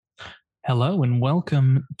Hello and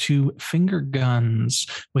welcome to Finger Guns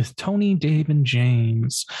with Tony, Dave, and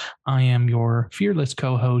James. I am your fearless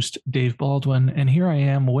co-host, Dave Baldwin, and here I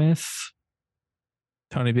am with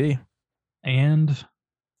Tony B. And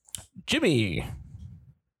Jimmy.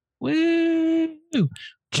 Woo! That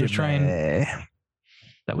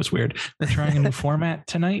was weird. We're trying a new format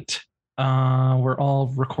tonight. We're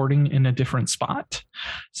all recording in a different spot.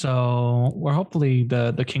 So we're hopefully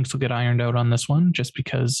the kinks will get ironed out on this one, just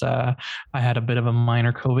because I had a bit of a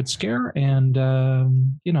minor COVID scare and, I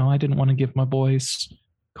didn't want to give my boys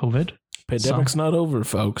COVID. Pandemic's not over,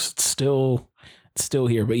 folks. It's still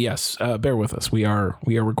here. But yes, bear with us. We are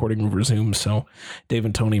recording over Zoom, so Dave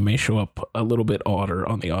and Tony may show up a little bit odder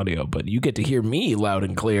on the audio, but you get to hear me loud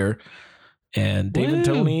and clear. And Dave and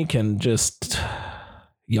Tony can just...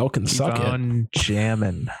 Y'all can suck it.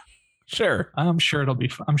 Jamming. Sure. I'm sure it'll be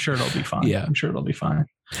fine. Yeah. I'm sure it'll be fine.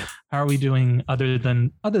 How are we doing other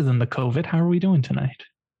than the COVID? How are we doing tonight?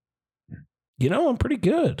 I'm pretty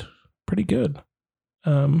good.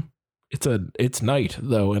 It's night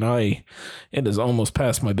though, and it is almost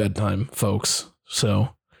past my bedtime, folks.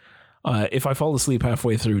 So if I fall asleep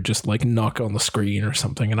halfway through, just like knock on the screen or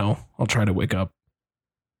something and I'll try to wake up.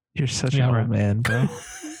 You're such a old man, bro.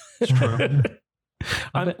 It's true.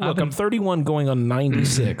 I'm 31 going on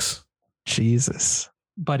 96. Jesus.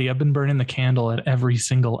 Buddy, I've been burning the candle at every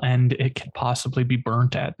single end it could possibly be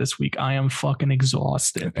burnt at this week. I am fucking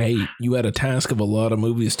exhausted. Hey, you had a task of a lot of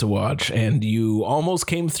movies to watch and you almost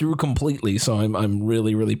came through completely. So I'm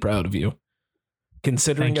really, really proud of you.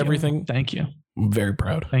 Considering everything. Thank you. I'm very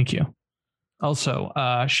proud. Thank you. Also,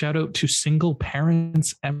 shout out to single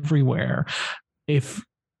parents everywhere. If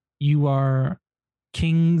you are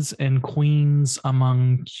kings and queens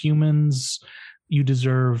among humans, you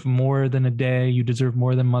deserve more than a day. You deserve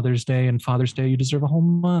more than Mother's Day and Father's Day. You deserve a whole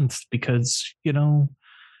month because, you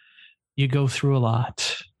go through a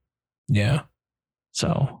lot. Yeah.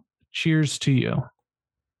 So cheers to you.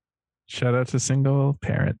 Shout out to single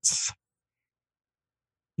parents.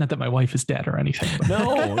 Not that my wife is dead or anything.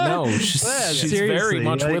 No. She's very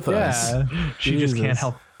much with us. She just can't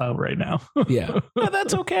help out right now. Yeah.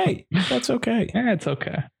 That's okay. That's okay. Yeah, it's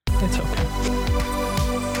okay. It's okay.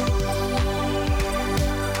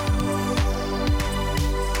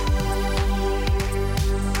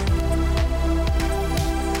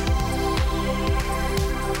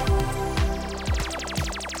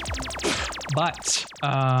 But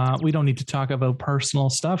we don't need to talk about personal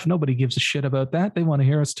stuff. Nobody gives a shit about that. They want to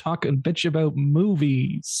hear us talk and bitch about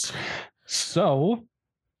movies. So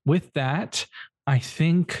with that, I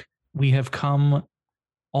think we have come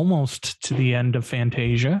almost to the end of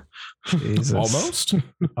Fantasia. Almost?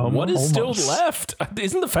 What is still left?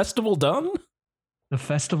 Isn't the festival done? The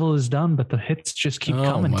festival is done, but the hits just keep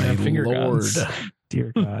coming. My Finger Lord. guns.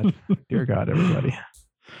 Dear God. Dear God, everybody.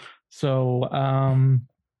 So,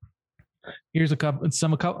 here's a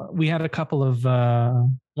couple. We had a couple of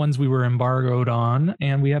ones we were embargoed on,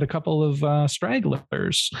 and we had a couple of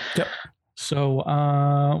stragglers. Yep. So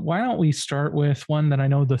why don't we start with one that I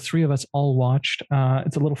know the three of us all watched?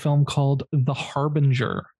 It's a little film called The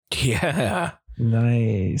Harbinger. Yeah.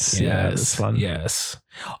 Nice. Yeah, it was fun. Yes.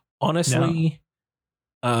 Honestly,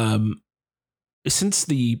 since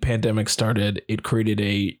the pandemic started, it created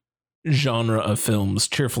a genre of films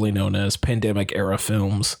cheerfully known as pandemic era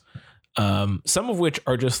films. Some of which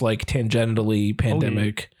are just like tangentially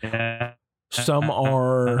pandemic. Yeah. Some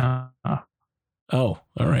are all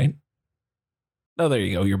right. Oh, there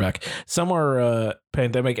you go. You're back. Some are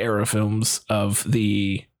pandemic era films of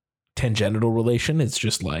the tangential relation. It's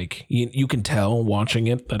just like you can tell watching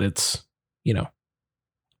it that it's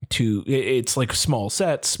it's like small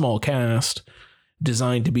sets, small cast,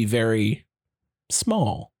 designed to be very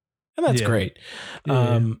small, and that's great.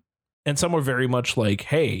 And some are very much like,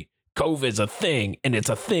 hey, COVID's a thing, and it's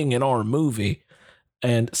a thing in our movie.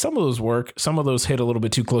 And some of those work. Some of those hit a little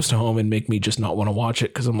bit too close to home and make me just not want to watch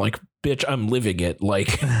it because I'm like, bitch, I'm living it.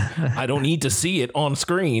 Like, I don't need to see it on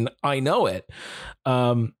screen. I know it.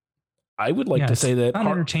 I would like to say that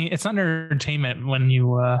it's not entertainment when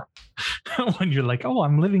you when you're like, oh,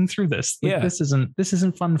 I'm living through this. Like, this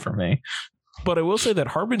isn't fun for me. But I will say that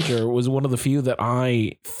Harbinger was one of the few that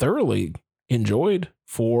I thoroughly enjoyed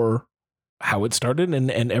for how it started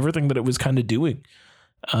and everything that it was kind of doing.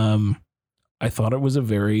 I thought it was a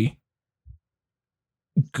very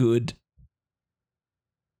good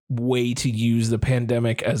way to use the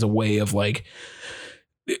pandemic as a way of like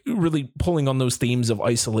really pulling on those themes of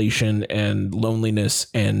isolation and loneliness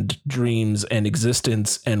and dreams and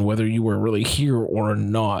existence and whether you were really here or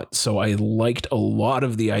not. So I liked a lot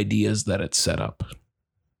of the ideas that it set up.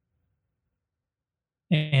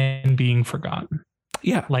 And being forgotten.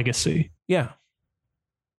 Yeah. Legacy. Yeah.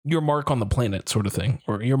 Your mark on the planet sort of thing,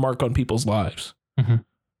 or your mark on people's lives.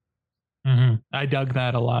 I dug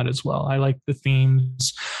that a lot as well. I like the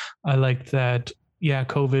themes. I like that. Yeah,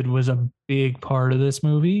 COVID was a big part of this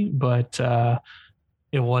movie, but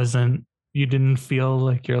it wasn't. You didn't feel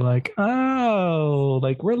like you're like, oh,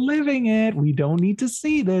 like we're living it. We don't need to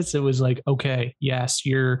see this. It was like, okay, yes,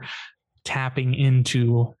 you're tapping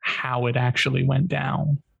into how it actually went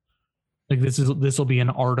down. Like this will be an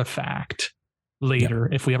artifact later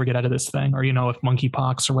if we ever get out of this thing, or if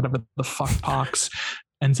monkeypox or whatever the fuck pox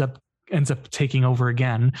ends up taking over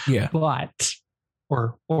again. Yeah. But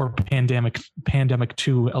or pandemic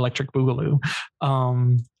 2 electric boogaloo.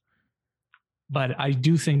 But I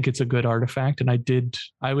do think it's a good artifact, and I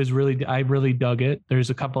really dug it. There's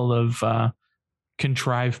a couple of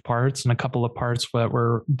contrived parts and a couple of parts that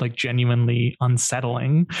were like genuinely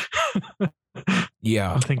unsettling.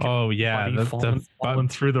 Yeah. I'm thinking, falling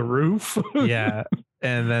through the roof. Yeah.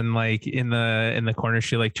 And then like in the corner,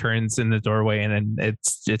 she like turns in the doorway, and then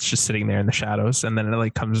it's just sitting there in the shadows, and then it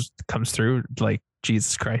like comes through, like,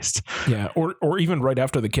 Jesus Christ. Yeah. Or even right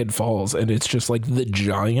after the kid falls, and it's just like the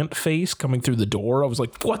giant face coming through the door. I was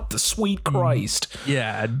like, what the sweet Christ?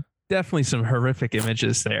 Yeah, definitely some horrific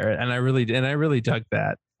images there. And I really dug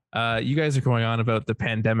that. You guys are going on about the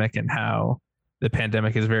pandemic and how the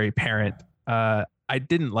pandemic is very apparent. I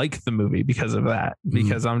didn't like the movie because of that,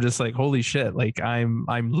 because I'm just like, holy shit, like I'm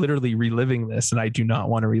literally reliving this, and I do not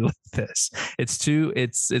want to relive this.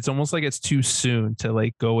 It's almost like it's too soon to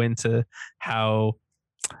like go into how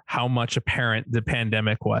much apparent the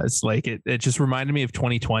pandemic was. Like it just reminded me of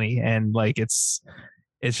 2020, and like it's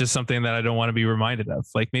just something that I don't want to be reminded of.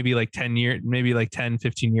 Like maybe like 10 years, maybe like 10,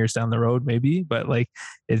 15 years down the road, maybe, but like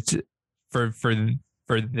it's for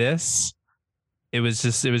this, it was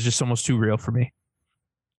just almost too real for me.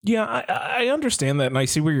 Yeah, I understand that, and I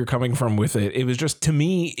see where you're coming from with it. It was just, to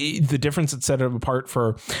me, the difference that set it apart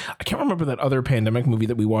for, I can't remember that other pandemic movie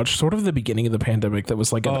that we watched, sort of the beginning of the pandemic, that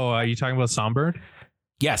was like... are you talking about Songbird?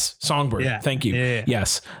 Yes, Songbird. Yeah. Thank you. Yeah.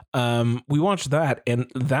 Yes. We watched that, and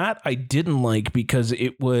that I didn't like because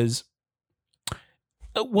it was...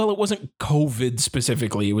 Well, it wasn't COVID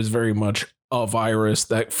specifically. It was very much a virus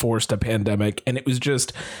that forced a pandemic, and it was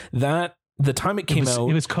just that... The time it came out,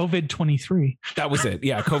 it was COVID-23. That was it.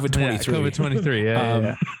 Yeah, COVID-23. Yeah, COVID-23.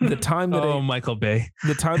 Yeah. The time that Michael Bay.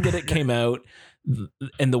 The time that it came out,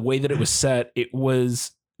 and the way that it was set,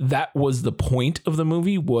 that was the point of the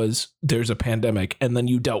movie, was there's a pandemic, and then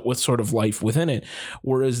you dealt with sort of life within it.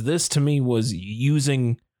 Whereas this, to me, was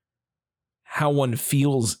using how one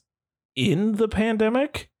feels in the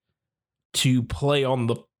pandemic to play on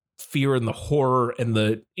the fear and the horror and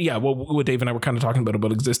what Dave and I were kind of talking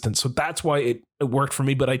about existence. So that's why it worked for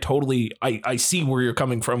me. But I see where you're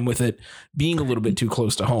coming from with it being a little bit too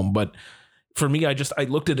close to home. But for me, I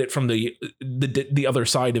looked at it from the other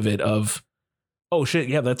side of it of, oh shit,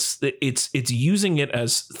 yeah, it's using it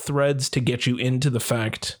as threads to get you into the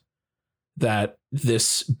fact that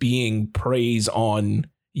this being preys on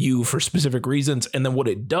you for specific reasons. And then what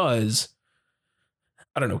it does,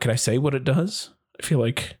 I don't know, can I say what it does? I feel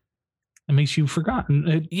like it makes you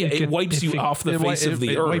forgotten. It wipes you off the face of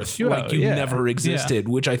the earth, like you never existed,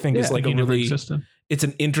 which I think is like it's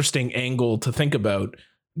an interesting angle to think about,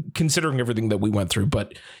 considering everything that we went through.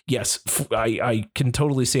 But yes, I can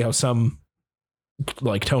totally see how some,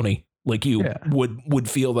 like Tony, like you, would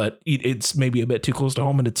feel that it's maybe a bit too close to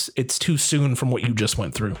home, and it's too soon from what you just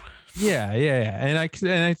went through. Yeah. And I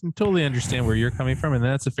can totally understand where you're coming from, and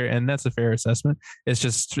that's a fair assessment. It's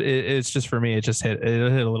just for me, it hit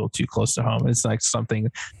a little too close to home. It's like something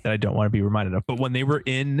that I don't want to be reminded of. But when they were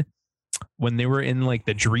in like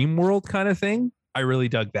the dream world kind of thing, I really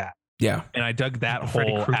dug that. Yeah. And I dug that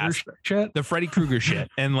whole aspect, the Freddy Krueger shit,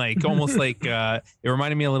 and like almost like it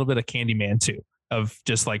reminded me a little bit of Candyman too, of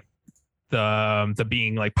just like the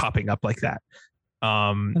being like popping up like that.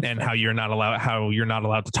 And how you're not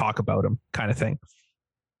allowed to talk about him, kind of thing.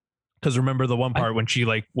 Because remember the one part when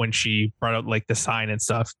she brought out like the sign and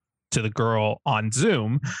stuff to the girl on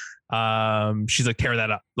Zoom, she's like, tear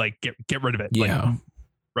that up, like get rid of it. Yeah. Like,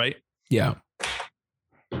 right. Yeah.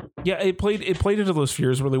 Yeah. It played into those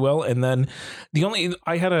fears really well. And then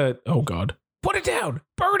oh God, put it down,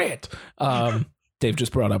 burn it. Dave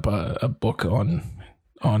just brought up a book on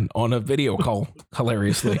a video call,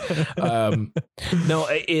 hilariously.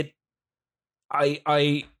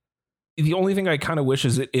 The only thing I kind of wish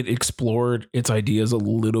is it explored its ideas a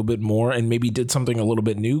little bit more and maybe did something a little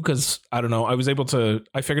bit new. Cause I don't know, I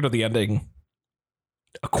figured out the ending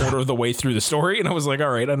a quarter of the way through the story, and I was like, all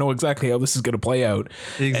right, I know exactly how this is going to play out.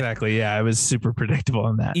 Exactly. Yeah, I was super predictable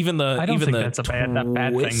in that. I don't think that's a bad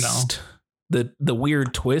thing though. The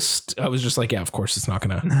weird twist, I was just like, yeah, of course it's not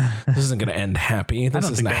gonna. This isn't gonna end happy. This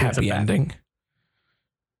isn't a happy ending.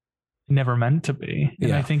 Never meant to be.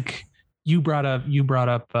 And I think you brought up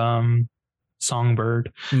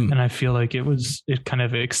Songbird, and I feel like it kind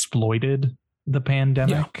of exploited the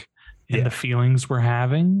pandemic and the feelings we're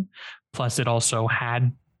having. Plus, it also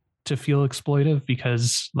had to feel exploitive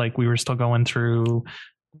because like we were still going through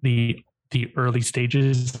the early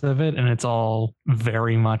stages of it, and it's all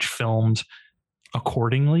very much filmed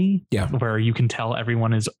accordingly. Yeah, where you can tell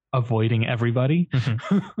everyone is avoiding everybody.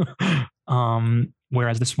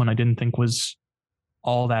 Whereas this one I didn't think was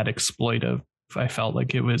all that exploitive. I felt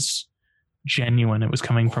like it was genuine. It was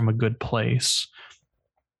coming from a good place.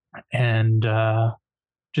 And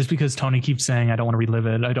just because Tony keeps saying, I don't want to relive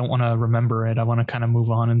it, I don't want to remember it, I want to kind of move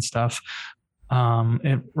on and stuff.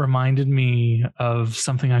 It reminded me of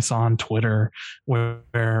something I saw on Twitter where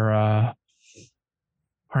pardon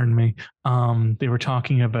me, they were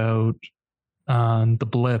talking about the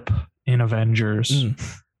blip in Avengers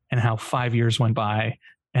and how 5 years went by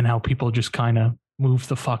and how people just kind of moved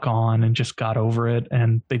the fuck on and just got over it.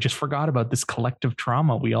 And they just forgot about this collective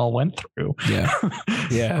trauma we all went through.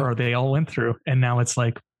 Or they all went through. And now it's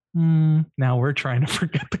like, now we're trying to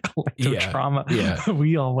forget the collective trauma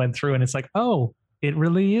we all went through. And it's like, oh, it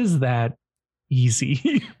really is that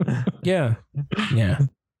easy. Yeah.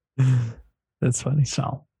 That's funny.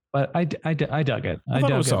 So, but I dug it. I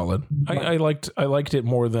thought it was solid. I liked it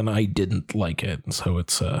more than I didn't like it. So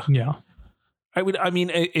it's I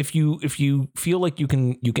mean, if you feel like you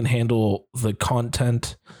can handle the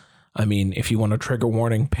content, I mean, if you want a trigger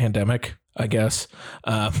warning, pandemic, I guess.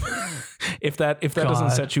 If that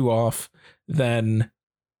doesn't set you off, then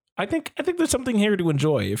I think there's something here to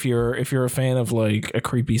enjoy. If you're a fan of like a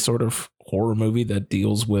creepy sort of horror movie that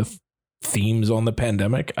deals with themes on the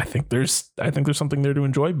pandemic, I think there's something there to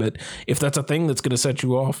enjoy. But if that's a thing that's going to set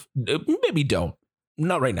you off, maybe don't.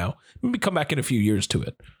 Not right now. Maybe come back in a few years to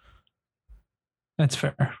it. That's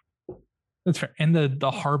fair. And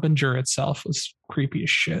the Harbinger itself was creepy as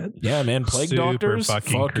shit. Yeah, man. Plague Super doctors,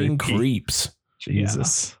 fucking creeps.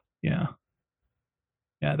 Jesus. Yeah.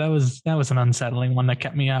 That was an unsettling one that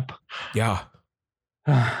kept me up. Yeah.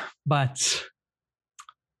 But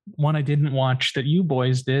one I didn't watch that you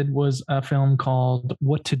boys did was a film called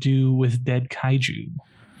What to Do with Dead Kaiju.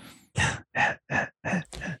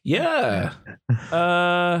 Yeah.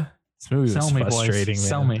 This movie was frustrating, man.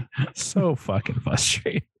 Sell me. So fucking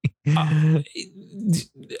frustrating. I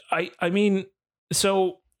mean,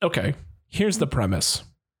 so, okay, here's the premise.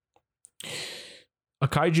 A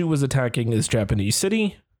kaiju was attacking this Japanese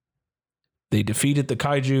city. They defeated the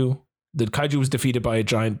kaiju. The kaiju was defeated by a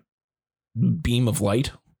giant beam of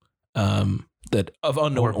light that of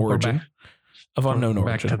unknown origin.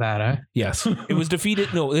 Back to that, eh? Yes. It was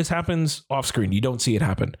defeated. No, this happens off screen. You don't see it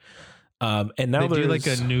happen. And now they do like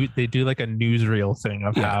a newsreel thing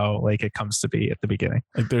of how like it comes to be at the beginning.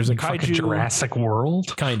 Like there's a kaiju Jurassic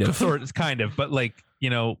World, kind of, but like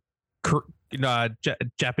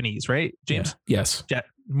Japanese, right, James? Yeah. Yes,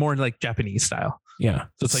 more like Japanese style. Yeah,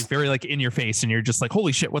 so it's like very like in your face, and you're just like,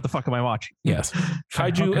 holy shit, what the fuck am I watching? Yes,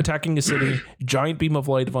 kaiju attacking a city, giant beam of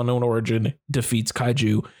light of unknown origin defeats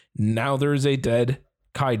kaiju. Now there is a dead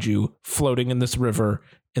kaiju floating in this river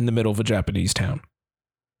in the middle of a Japanese town.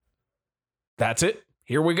 That's it.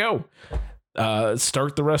 Here we go.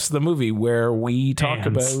 Start the rest of the movie where we talk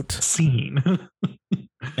about scene.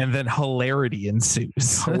 And then hilarity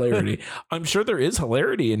ensues. Hilarity. I'm sure there is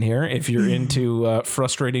hilarity in here if you're into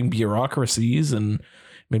frustrating bureaucracies and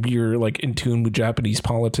maybe you're like in tune with Japanese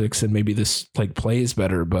politics and maybe this like plays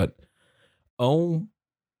better. But oh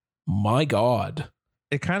my God.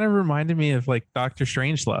 It kind of reminded me of like Doctor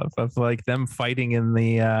Strangelove, of like them fighting in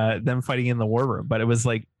the war room, but it was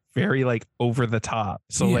like very like over the top.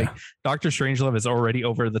 So like Doctor Strangelove is already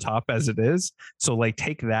over the top as it is. So like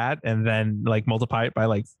take that and then like multiply it by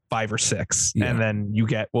like 5 or 6 and then you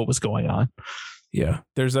get what was going on. Yeah.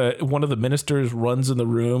 There's one of the ministers runs in the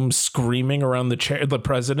room screaming around the chair, the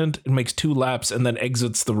president, and makes 2 laps and then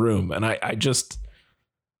exits the room. And I just,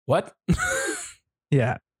 what?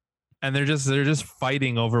 Yeah. And they're just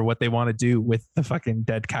fighting over what they want to do with the fucking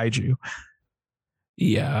dead kaiju.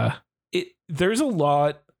 Yeah. There's a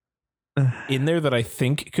lot in there that I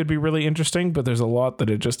think could be really interesting, but there's a lot that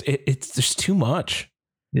it's there's too much.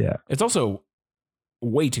 Yeah. It's also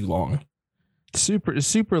way too long.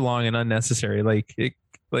 Super long and unnecessary. Like they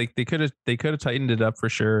could have tightened it up for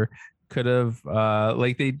sure. could have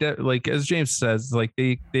like like as James says, like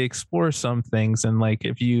they explore some things, and like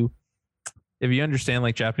if you understand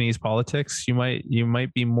like Japanese politics, you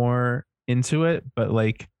might be more into it, but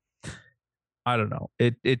like I don't know,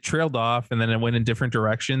 it trailed off, and then it went in different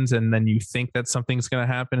directions, and then you think that something's going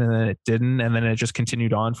to happen, and then it didn't, and then it just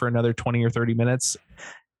continued on for another 20 or 30 minutes.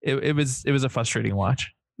 It was a frustrating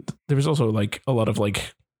watch. There was also like a lot of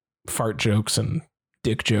like fart jokes and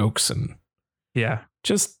dick jokes and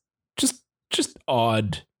just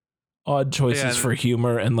odd choices for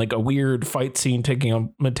humor, and like a weird fight scene taking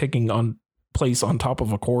on place on top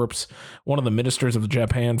of a corpse. One of the ministers of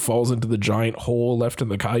Japan falls into the giant hole left in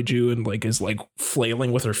the kaiju and like is like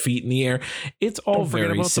flailing with her feet in the air. It's all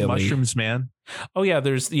very about silly. The mushrooms, man. Oh yeah,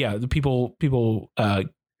 there's the people who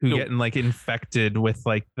get like infected with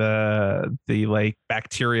like the like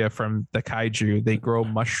bacteria from the kaiju. They grow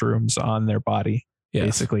mushrooms on their body. Yes.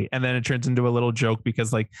 Basically, and then it turns into a little joke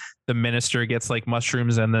because like the minister gets like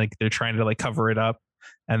mushrooms and like they're trying to like cover it up,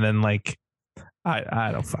 and then like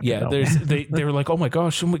I don't fucking know. They were like, oh my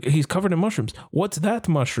gosh, he's covered in mushrooms. What's that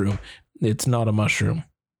mushroom? It's not a mushroom.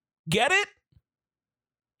 Get it?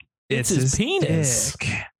 It's his penis.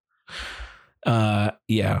 Dick.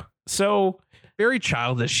 Yeah. So very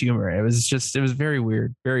childish humor. It was very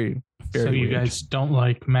weird. Very so weird. You guys don't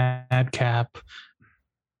like madcap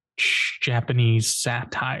Japanese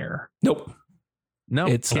satire? Nope. No,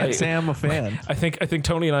 can't say I'm a fan. I think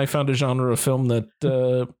Tony and I found a genre of film that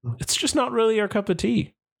it's just not really our cup of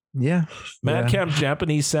tea. Yeah. Madcap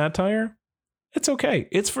Japanese satire. It's okay.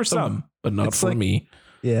 It's for some, but not for me.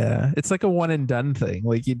 Yeah. It's like a one and done thing.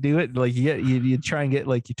 Like you do it, like you try and get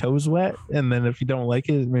like your toes wet. And then if you don't like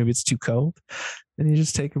it, maybe it's too cold, then you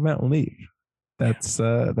just take them out and leave. That's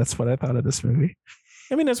what I thought of this movie.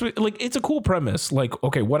 I mean, it's a cool premise. Like,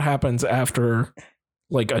 okay, what happens after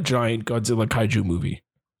like a giant Godzilla kaiju movie?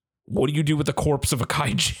 What do you do with the corpse of a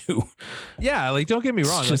kaiju? Yeah, like don't get me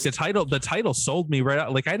wrong. Like the title sold me right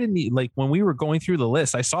out. Like I didn't like when we were going through the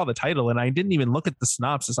list, I saw the title and I didn't even look at the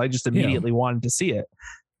synopsis. I just immediately wanted to see it.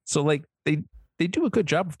 So like they do a good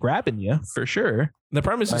job of grabbing you for sure. The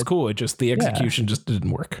premise is cool. It just the execution just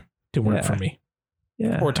didn't work. Didn't work for me.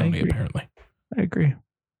 Yeah, or Tony apparently. I agree.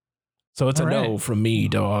 So it's a no from me,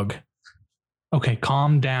 dog. Okay,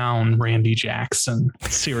 calm down, Randy Jackson.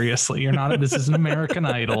 Seriously, you're not. This is an American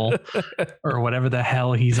Idol or whatever the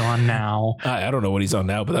hell he's on now. I don't know what he's on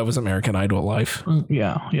now, but that was American Idol life.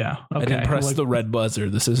 Yeah. Okay. I didn't press the red buzzer.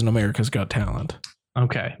 This isn't America's Got Talent.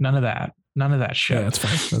 Okay, none of that shit. Yeah,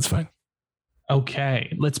 that's fine.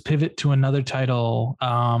 Okay, let's pivot to another title.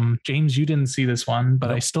 James, you didn't see this one, but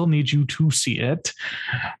I still need you to see it.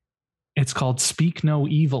 It's called Speak No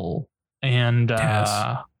Evil, and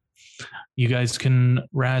you guys can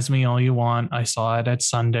razz me all you want. I saw it at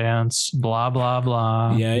Sundance. Blah blah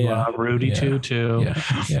blah. Yeah. Rudy Tutu.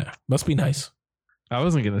 Yeah. Must be nice. I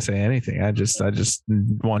wasn't gonna say anything. I just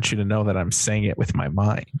want you to know that I'm saying it with my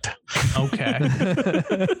mind.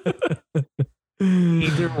 Okay.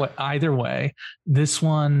 Either way, this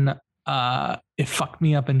one it fucked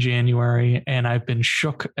me up in January, and I've been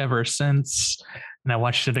shook ever since. And I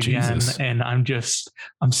watched it again, and I'm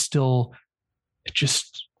still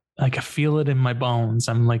just like I feel it in my bones.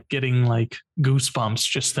 I'm like getting like goosebumps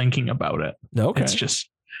just thinking about it. Okay.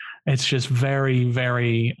 It's just very,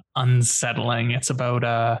 very unsettling. It's about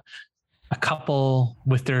a couple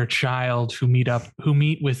with their child who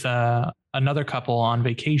meet with another couple on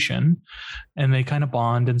vacation, and they kind of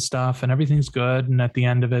bond and stuff, and everything's good. And at the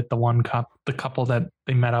end of it, the couple that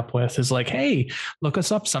they met up with is like, "Hey, look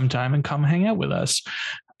us up sometime and come hang out with us."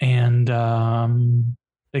 And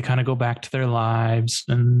they kind of go back to their lives,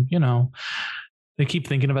 and they keep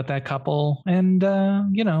thinking about that couple, and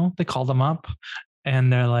they call them up.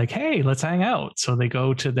 And they're like, "Hey, let's hang out." So they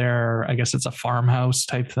go to their, I guess it's a farmhouse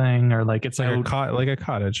type thing, or like it's like a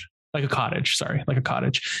cottage. Like a cottage.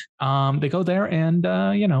 They go there, and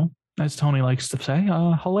as Tony likes to say,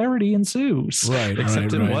 hilarity ensues. Right.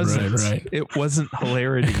 Except it wasn't. It wasn't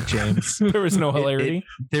hilarity, James. There was no hilarity.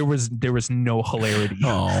 There was no hilarity.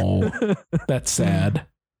 Oh, that's sad.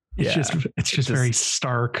 It's just very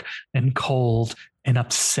stark and cold and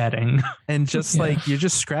upsetting. And just like you're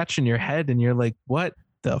just scratching your head and you're like, what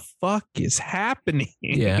the fuck is happening?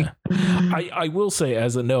 Yeah. I will say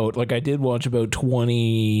as a note, like I did watch about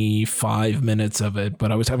 25 minutes of it,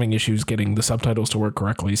 but I was having issues getting the subtitles to work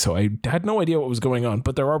correctly. So I had no idea what was going on,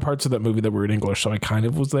 but there are parts of that movie that were in English. So I kind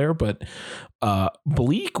of was there, but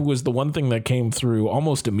bleak was the one thing that came through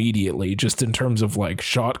almost immediately, just in terms of like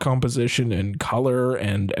shot composition and color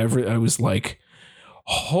and I was like,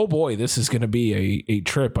 oh boy, this is going to be a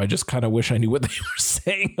trip. I just kind of wish I knew what they were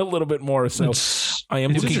saying a little bit more. So I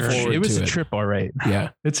am looking forward to it. It was a trip, all right. Yeah.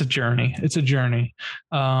 It's a journey.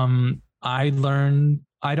 I learned,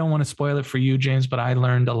 I don't want to spoil it for you, James, but I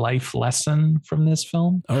learned a life lesson from this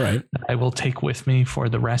film. All right. That I will take with me for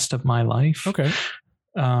the rest of my life. Okay.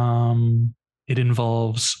 It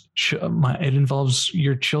involves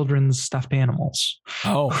your children's stuffed animals.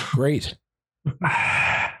 Oh, great.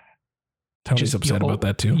 Tony's upset about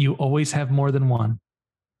that too. You always have more than one.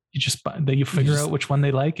 You figure out which one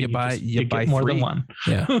they like. You buy get more three. than one.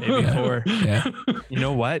 Yeah. Maybe four. Yeah. You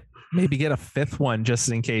know what? Maybe get a fifth one just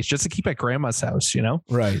in case, just to keep at grandma's house, you know?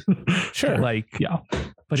 Right. Sure. Like, yeah.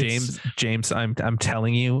 But James, I'm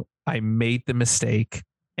telling you, I made the mistake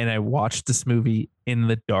and I watched this movie in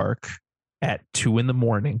the dark at 2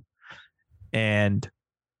 a.m. and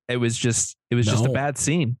it was just a bad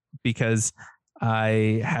scene because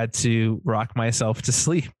I had to rock myself to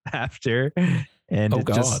sleep after, and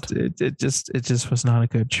it just was not a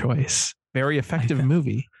good choice. Very effective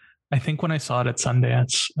movie. I think when I saw it at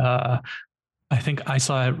Sundance, I think I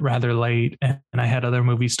saw it rather late, and I had other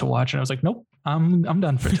movies to watch, and I was like, nope, I'm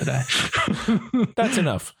done for today. That's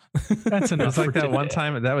enough. That's enough. It was like that one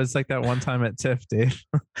time. That was like that one time at TIFF, Dave.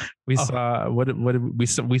 We saw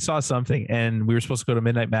we saw something, and we were supposed to go to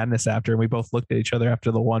Midnight Madness after, and we both looked at each other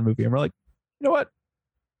after the one movie, and we're like, you know what?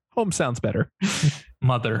 Home sounds better.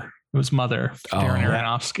 Mother. It was Mother. Darren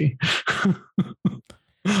Aronofsky.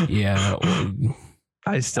 Yeah.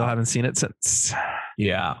 I still haven't seen it since.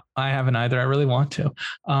 Yeah, I haven't either. I really want to.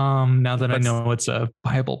 Now that I know it's a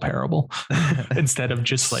Bible parable instead of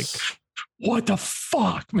just like, what the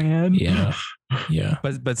fuck, man? Yeah. Yeah.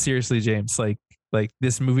 But seriously, James, like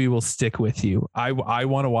this movie will stick with you. I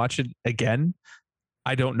want to watch it again.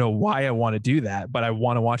 I don't know why I want to do that, but I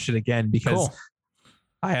want to watch it again because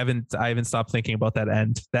I haven't stopped thinking about that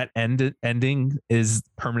end. That ending is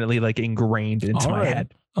permanently like ingrained into my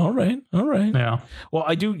head. All right. Yeah. Well,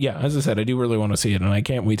 I do. Yeah. As I said, I do really want to see it, and I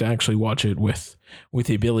can't wait to actually watch it with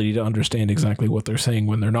the ability to understand exactly what they're saying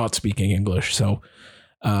when they're not speaking English. So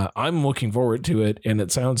I'm looking forward to it, and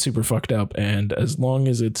it sounds super fucked up. And as long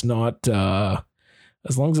as it's not,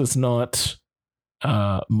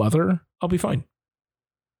 Mother, I'll be fine.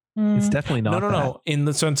 It's definitely not. No. In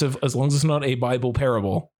the sense of as long as it's not a Bible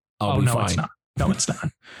parable, I'll be fine. It's not. No, it's not.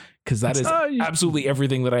 Because that is absolutely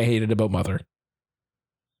everything that I hated about Mother.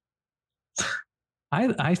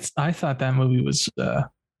 I thought that movie was it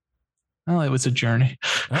was a journey.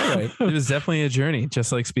 All right. It was definitely a journey,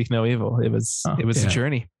 just like Speak No Evil. It was a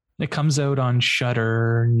journey. It comes out on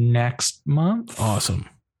Shudder next month. Awesome.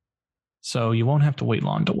 So you won't have to wait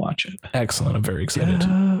long to watch it. Excellent. I'm very excited.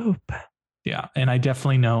 Dope. Yeah, and I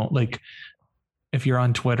definitely know, like, if you're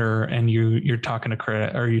on Twitter and you're talking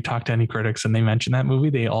to or you talk to any critics and they mention that movie,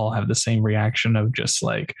 they all have the same reaction of just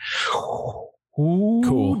like, ooh,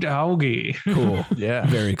 cool, doggy, cool. Yeah,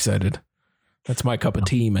 very excited. That's my cup of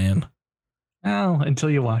tea, man. Well, until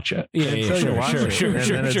you watch it. Yeah, sure.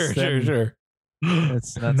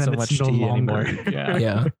 It's not so much tea anymore.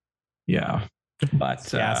 Yeah. But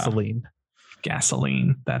gasoline.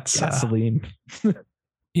 That's gasoline.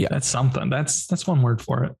 Yeah, that's something. That's one word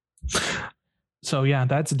for it. So yeah,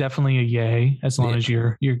 that's definitely a yay. As long as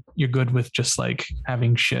you're good with just like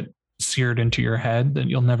having shit seared into your head that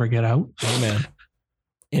you'll never get out. Oh man,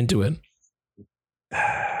 into it.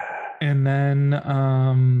 And then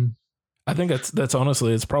I think that's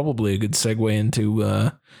honestly, it's probably a good segue into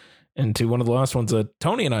one of the last ones that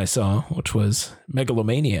Tony and I saw, which was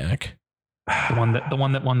Megalomaniac. The one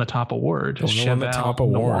that won the top award. The top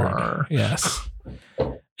award. Yes.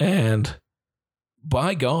 And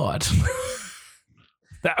by God,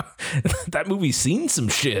 that movie's seen some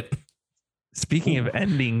shit. Speaking of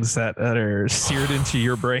endings that are seared into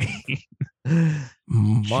your brain,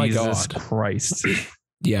 my Jesus God, Christ.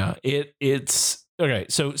 Yeah, it's okay.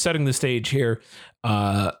 So setting the stage here,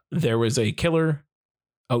 there was a killer.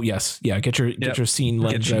 Oh yes, yeah. Get your scene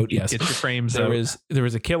lens out. Yes, get your frames out. There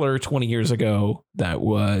was a killer 20 years ago that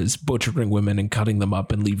was butchering women and cutting them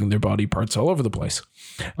up and leaving their body parts all over the place.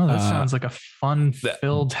 Oh, that sounds like a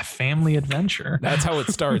fun-filled family adventure. That's how it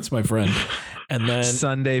starts, my friend. And then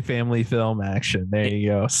Sunday family film action. There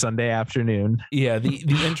you go. Sunday afternoon. Yeah, the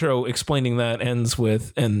intro explaining that ends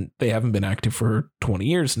with, and they haven't been active for 20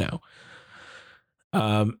 years now.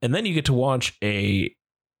 And then you get to watch a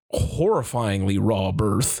horrifyingly raw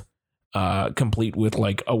birth, complete with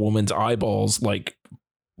like a woman's eyeballs like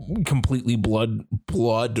completely blood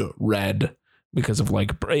red because of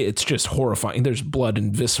like, it's just horrifying. There's blood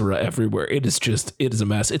and viscera everywhere. It is a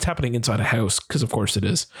mess. It's happening inside a house because of course it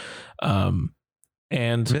is.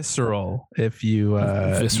 And visceral, if you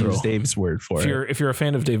use Dave's word for it. If you're a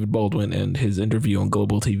fan of David Baldwin and his interview on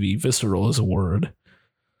Global TV, visceral is a word.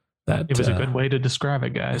 That it was a good way to describe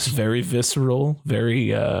it, It's guys. very visceral,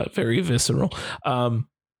 very visceral.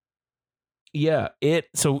 Yeah,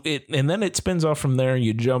 and then it spins off from there.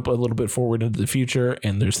 You jump a little bit forward into the future,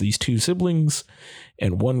 and there's these two siblings,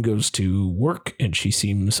 and one goes to work, and she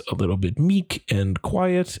seems a little bit meek and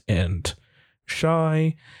quiet and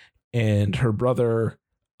shy, and her brother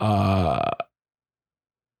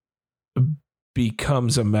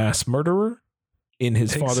becomes a mass murderer in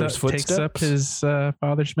his father's footsteps. Takes up his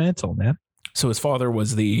father's mantle, man. So his father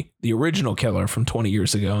was the original killer from 20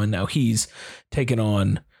 years ago, and now he's taken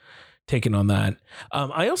on that.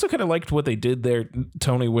 I also kind of liked what they did there,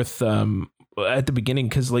 Tony, with at the beginning,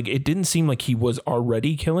 because like it didn't seem like he was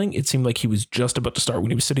already killing. It seemed like he was just about to start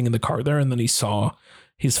when he was sitting in the car there, and then he saw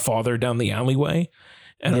his father down the alleyway,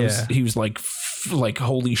 and he was like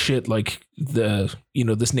holy shit, like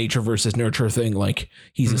this nature versus nurture thing. Like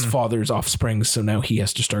he's his father's offspring, so now he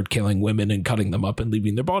has to start killing women and cutting them up and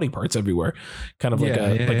leaving their body parts everywhere, kind of like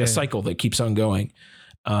a cycle that keeps on going.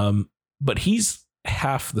 But he's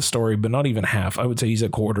half the story, but not even half. I would say he's a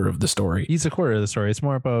quarter of the story. He's a quarter of the story. It's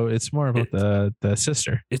more about the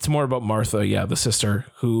sister. It's more about Martha, the sister,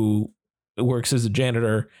 who works as a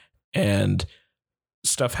janitor, and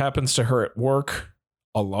stuff happens to her at work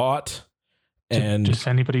a lot. And does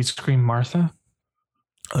anybody scream Martha?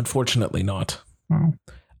 Unfortunately not. Oh.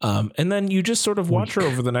 And then you just sort of watch her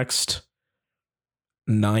over the next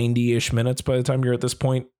 90-ish minutes by the time you're at this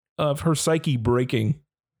point of her psyche breaking.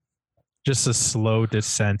 Just a slow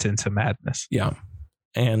descent into madness. Yeah.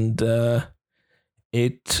 And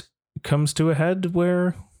it comes to a head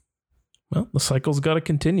where, well, the cycle's got to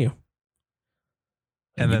continue.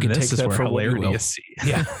 And then this is where hilarity ensues.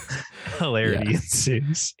 Yeah. Hilarity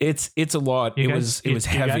ensues. It's a lot. It was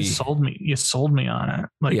heavy. You sold me on it.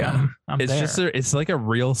 Like, yeah. I'm it's there. it's like a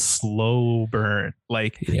real slow burn.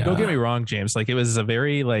 Like, don't get me wrong, James. Like, it was a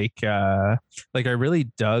very like I really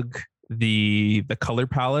dug the color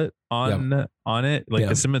palette on it. Like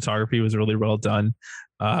the cinematography was really well done.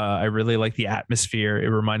 I really like the atmosphere. It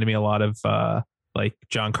reminded me a lot of like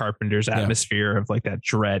John Carpenter's atmosphere of like that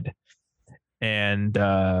dread. And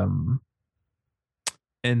then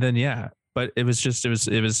but it was just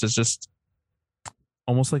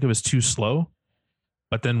almost like it was too slow.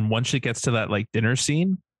 But then once it gets to that like dinner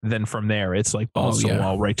scene, then from there it's like balls to the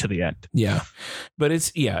wall right to the end. Yeah, but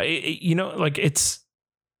it's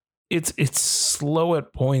it's slow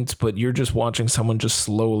at points, but you're just watching someone just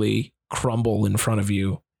slowly crumble in front of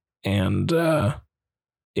you, and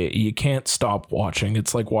you can't stop watching.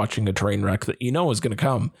 It's like watching a train wreck that is going to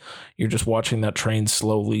come. You're just watching that train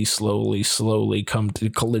slowly come to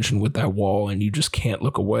collision with that wall, and you just can't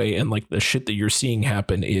look away. And like the shit that you're seeing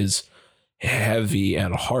happen is heavy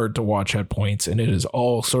and hard to watch at points, and it is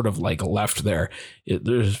all sort of like left there.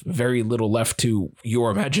 There's very little left to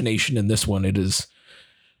your imagination in this one.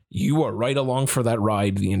 You are right along for that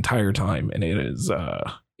ride the entire time, and it's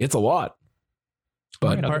a lot.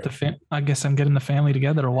 But I guess I'm getting the family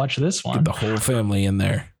together to watch this one. Get the whole family in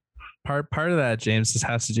there. Part of that, James, this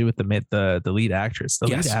has to do with the lead actress. The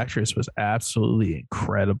lead actress was absolutely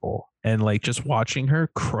incredible, and like just watching her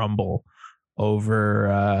crumble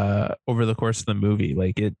over the course of the movie,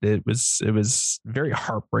 like it was very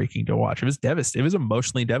heartbreaking to watch. It was devastating. It was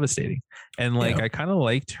emotionally devastating, and like I kind of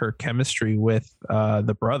liked her chemistry with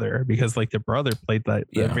the brother, because like the brother played the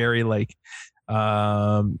very like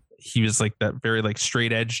he was like that very like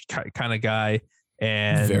straight edge kind of guy,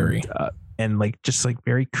 and and like just like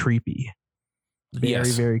very creepy.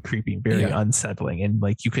 Very creepy, very unsettling. And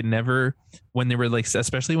like you could never, when they were like,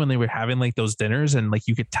 especially when they were having like those dinners and like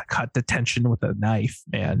you could cut the tension with a knife,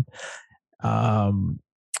 man.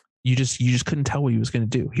 You just couldn't tell what he was going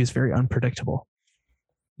to do. He was very unpredictable.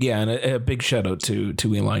 Yeah. And a big shout out to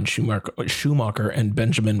Elaine Schumacher and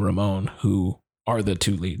Benjamin Ramon, who are the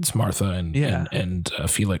two leads, Martha and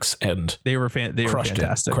Felix. And they were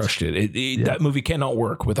fantastic. Crushed it. That movie cannot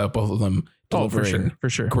work without both of them delivering for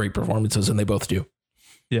sure. Great performances, and they both do.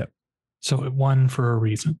 Yeah. So it won for a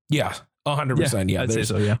reason. Yeah, 100%. Yeah, I'd say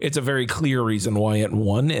so. Yeah, it's a very clear reason why it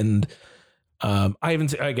won, and I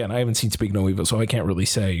haven't seen Speak No Evil, so I can't really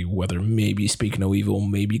say whether maybe Speak No Evil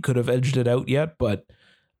maybe could have edged it out yet. But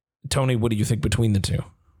Tony, what do you think between the two?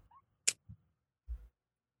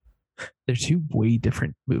 They're two way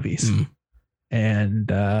different movies,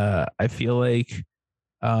 and I feel like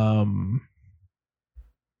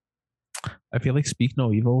Speak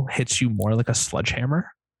No Evil hits you more like a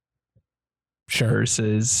sledgehammer,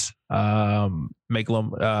 versus what is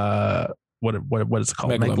it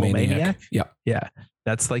called? Megalomaniac. Yeah.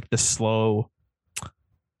 That's like the slow.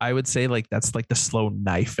 I would say like that's like the slow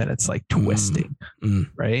knife, and it's like twisting,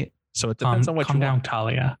 right? So it depends on what calm you down, want.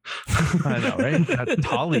 Talia. I know, right?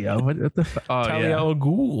 Talia. What the Talia al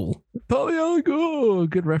Ghul. Talia al Ghul.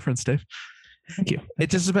 Good reference, Dave. Thank you. It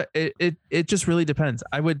just it just really depends.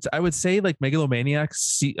 I would say like Megalomaniac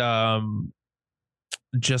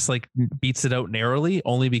just like beats it out narrowly,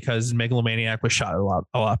 only because Megalomaniac was shot a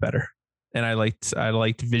lot better, and I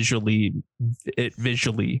liked visually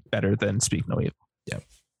better than Speak No Evil. Yeah,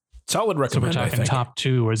 solid So recommend. we're I talking think. top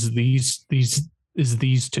two. Is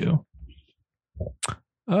these two?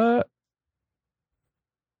 I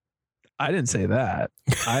didn't say that.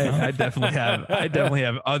 I definitely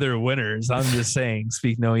have other winners. I'm just saying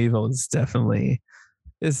Speak No Evil is definitely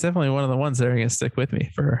one of the ones that are going to stick with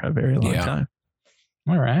me for a very long time.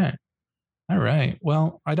 All right.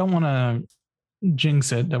 Well, I don't want to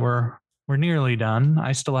jinx it that we're nearly done.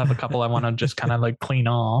 I still have a couple I want to just kind of like clean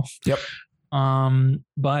off. Yep.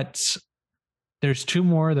 But there's two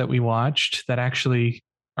more that we watched that actually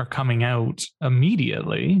are coming out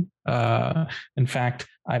immediately. In fact,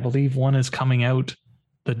 I believe one is coming out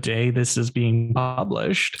the day this is being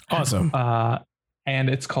published. Awesome. And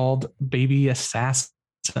it's called Baby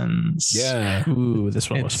Assassins. Yeah. Ooh, this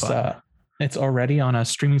one was fun. It's already on a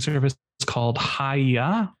streaming service called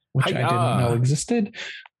Hiya, which I didn't know existed.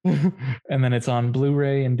 And then it's on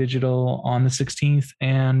Blu-ray and digital on the 16th.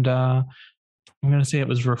 And I'm going to say it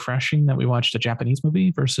was refreshing that we watched a Japanese movie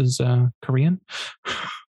versus Korean.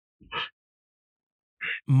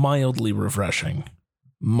 Mildly refreshing.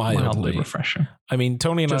 Mildly refreshing. I mean,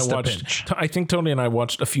 Tony and Just I watched. I think Tony and I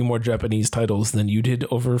watched a few more Japanese titles than you did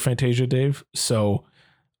over Fantasia, Dave. So,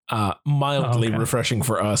 mildly refreshing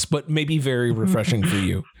for us, but maybe very refreshing for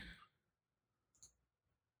you.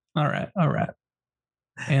 All right.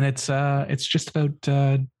 And it's just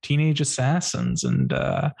about teenage assassins and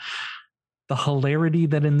the hilarity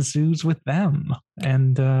that ensues with them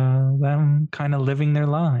and them kind of living their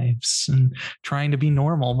lives and trying to be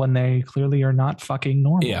normal when they clearly are not fucking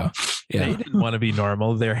normal. Yeah. They didn't want to be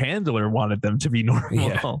normal. Their handler wanted them to be normal.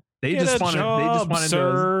 Yeah. They Get just a wanted job,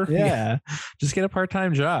 sir. Just get a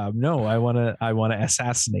part-time job. No, I want to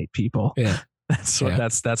assassinate people. Yeah. That's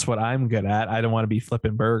what I'm good at. I don't want to be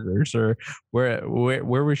flipping burgers. Or where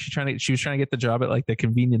was she trying to? She was trying to get the job at like the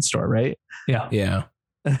convenience store, right? Yeah.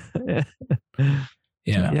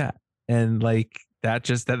 And like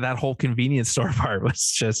that whole convenience store part was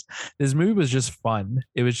just, this movie was just fun.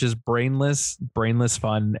 It was just brainless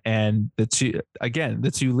fun. And the two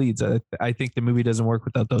leads, I think the movie doesn't work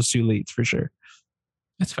without those two leads for sure.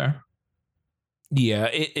 That's fair. Yeah,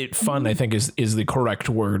 it fun, I think, is the correct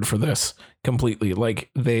word for this completely.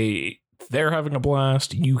 Like they're having a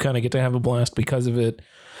blast. You kind of get to have a blast because of it.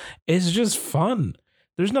 It's just fun.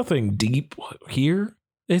 There's nothing deep here.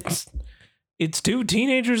 It's two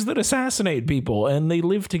teenagers that assassinate people and they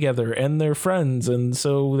live together and they're friends. And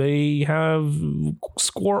so they have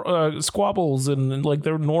squabbles and like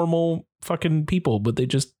they're normal fucking people, but they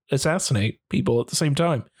just assassinate people at the same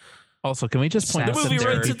time. Also, can we just point out the movie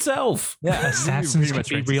writes itself? Yeah, assassins can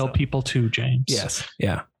be real people too, James. Yes.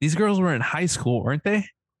 Yeah. These girls were in high school, weren't they?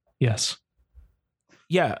 Yes.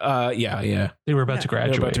 Yeah. They were about to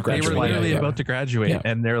graduate. They were literally about to graduate,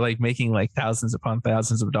 and they're like making like thousands upon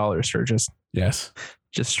thousands of dollars for just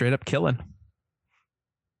straight up killing.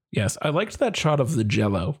 Yes, I liked that shot of the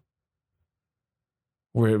Jell-O,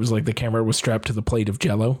 where it was like the camera was strapped to the plate of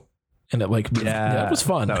Jell-O, and it like that was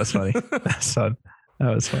fun. That was funny. That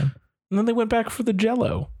was fun. And then they went back for the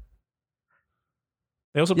Jell-O.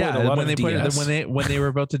 They also played a lot of DS. When they were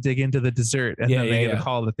about to dig into the dessert, and then they get a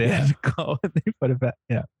call that they had to go, and they put it back.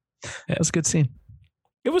 Yeah, that was a good scene.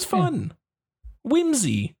 It was fun,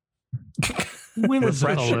 whimsy,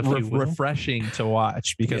 refreshing to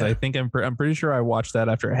watch, because I think I'm pretty sure I watched that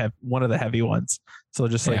after one of the heavy ones. So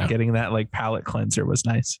just like getting that like palate cleanser was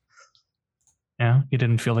nice. Yeah, you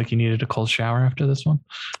didn't feel like you needed a cold shower after this one?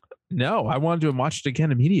 No, I wanted to watch it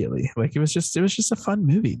again immediately. Like it was just a fun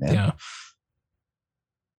movie, man.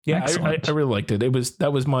 Yeah, I really liked it.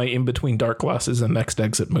 That was my in between Dark Glasses and Next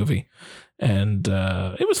Exit movie, and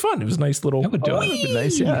it was fun. It was a nice little. That would do it. That would be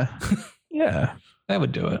nice. Yeah, yeah, that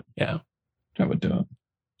would do it. Yeah, that would do it.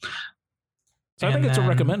 So I think it's a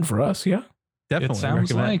recommend for us. Yeah, definitely. It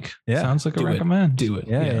sounds recommend. Sounds like a recommend. Do it.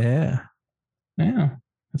 Yeah.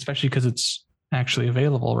 Especially because it's actually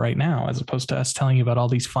available right now, as opposed to us telling you about all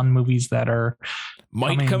these fun movies that are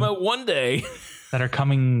might come out one day. That are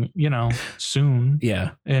coming, soon.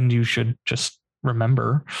 Yeah. And you should just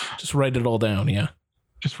remember. Just write it all down. Yeah.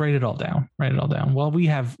 Just write it all down. Well,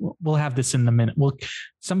 we'll have this in the minute.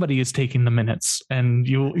 Somebody is taking the minutes, and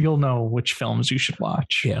you'll know which films you should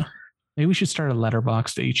watch. Yeah. Maybe we should start a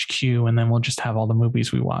Letterboxd HQ, and then we'll just have all the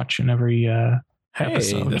movies we watch in every Hey,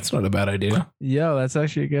 episode. that's not a bad idea. Yo, that's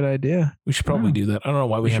actually a good idea. We should probably do that. I don't know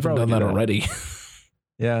why we haven't done that already.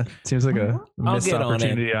 Yeah, seems like a missed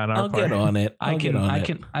opportunity on our I'll part. get on it. I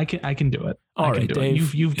can do it. All right,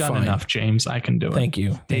 Dave. You've done fine. enough, James. I can do it. Thank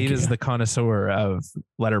you. Dave is the connoisseur of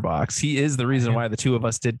Letterboxd. He is the reason why the two of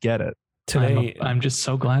us did get it. Today. I'm just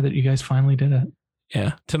so glad that you guys finally did it.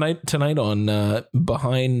 Yeah, tonight on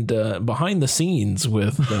behind the scenes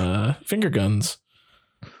with finger guns.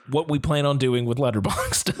 What we plan on doing with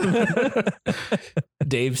Letterboxd.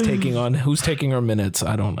 Dave's taking on. Who's taking our minutes?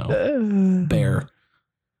 I don't know.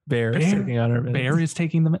 Bear is taking on our minutes. Bear is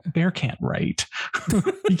taking the. Bear can't write.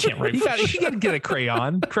 He can't write. You got to get a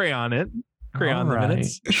crayon the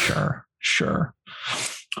minutes. Sure.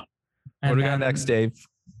 What do we got next, Dave?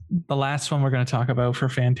 The last one we're going to talk about for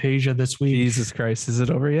Fantasia this week. Jesus Christ, is it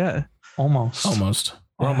over yet? Almost.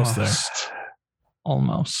 We're almost there.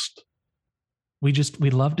 Almost. We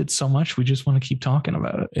loved it so much. We just want to keep talking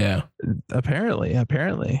about it. Yeah. Apparently.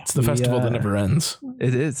 It's the festival that never ends.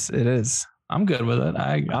 It is. I'm good with it.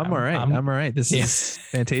 I'm all right. I'm all right. This is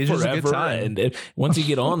Fantasia's a good time. And once you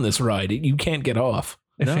get on this ride, you can't get off.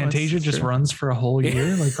 If Fantasia just runs for a whole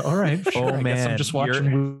year, like, all right, sure. I guess I'm just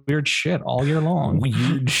watching weird shit all year long.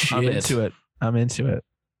 Weird shit. I'm into it.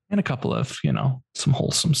 And a couple of, some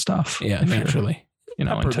wholesome stuff. Yeah, naturally.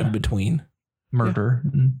 Into in between. Murder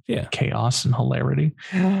and chaos and hilarity.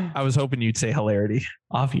 I was hoping you'd say hilarity.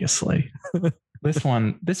 Obviously. This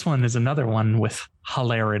one is another one with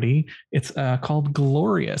hilarity. It's called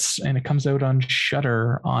Glorious, and it comes out on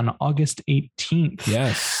Shudder on August 18th.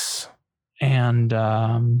 Yes. And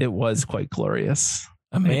it was quite glorious.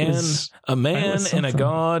 A man and a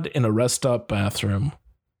god in a rest stop bathroom.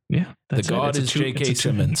 Yeah. The god is J.K.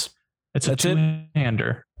 Simmons. It's a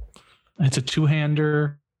two-hander. It's a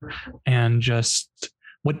two-hander. And just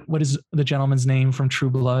what is the gentleman's name from True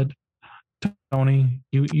Blood? Tony,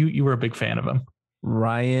 you were a big fan of him.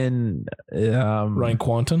 Ryan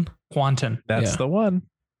Quanten. That's the one.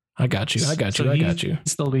 I got you.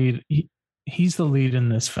 He's the lead. He's the lead in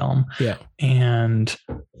this film. Yeah. And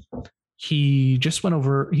he just went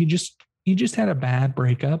over. He just had a bad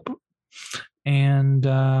breakup, and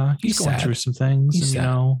he's going through some things.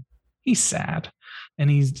 He's sad, and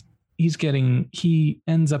he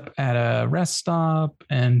ends up at a rest stop,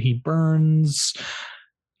 and he burns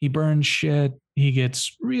shit. He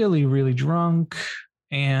gets really, really drunk,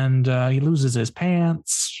 and he loses his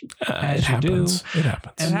pants. As you do. It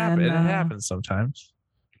happens. It happens sometimes.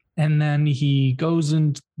 And then he goes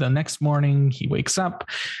in the next morning. He wakes up.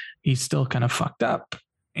 He's still kind of fucked up,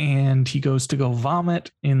 and he goes to go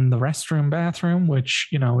vomit in the bathroom, which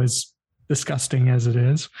is disgusting as it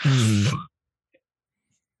is.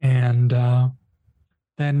 And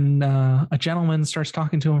then a gentleman starts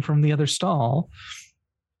talking to him from the other stall,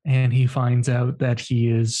 and he finds out that he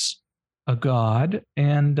is a god,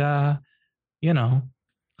 and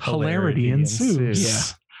hilarity ensues. Yeah.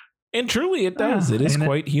 And truly it does. It is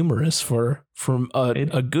quite humorous from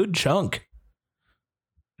a good chunk.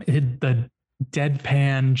 The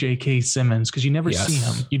deadpan J.K. Simmons, because you never see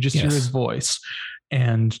him. You just hear his voice.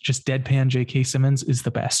 And just deadpan J.K. Simmons is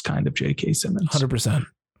the best kind of J.K. Simmons. 100%.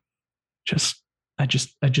 I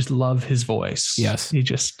just love his voice. Yes. He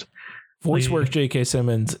just voice work. J.K.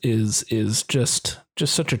 Simmons is just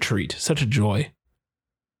such a treat, such a joy.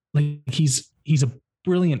 Like he's a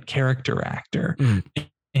brilliant character actor.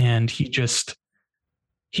 And he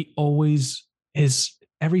always is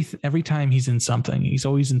every time he's in something, he's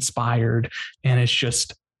always inspired. And it's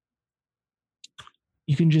just,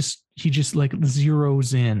 he just like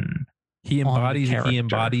zeroes in. He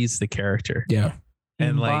embodies the character. Yeah.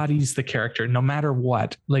 And embodies the character no matter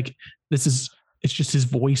what. Like it's just his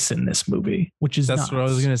voice in this movie, which is that's nuts. What I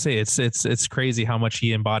was going to say. It's crazy how much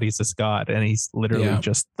he embodies this god, and he's literally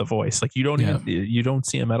just the voice. Like you don't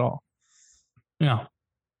see him at all. Yeah.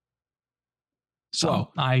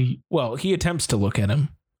 So he attempts to look at him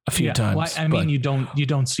a few times. Well, I mean, you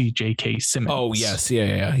don't see J.K. Simmons. Oh yes,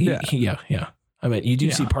 yeah. I mean, you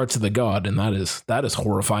do see parts of the god, and that is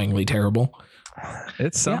horrifyingly terrible.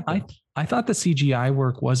 It's something. Yeah, I thought the CGI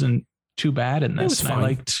work wasn't too bad in this.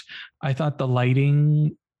 I thought the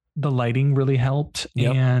lighting really helped,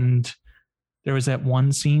 and there was that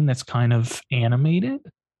one scene that's kind of animated.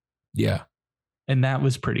 Yeah. And that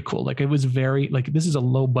was pretty cool. Like it was very this is a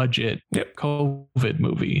low budget COVID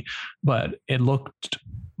movie, but it looked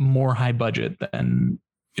more high budget than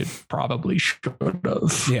it probably should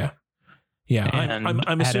have. Yeah. Yeah.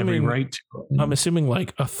 I'm assuming I'm assuming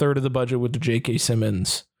like a third of the budget went to J.K.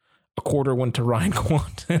 Simmons, a quarter went to Ryan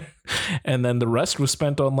Quanten, and then the rest was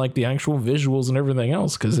spent on like the actual visuals and everything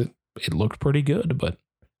else because it looked pretty good. But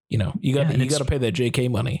You know, you got to pay that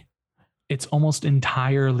JK money. It's almost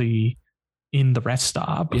entirely in the rest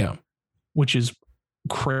stop. Yeah. Which is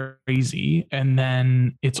crazy. And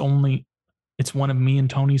then it's one of me and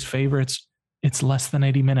Tony's favorites. It's less than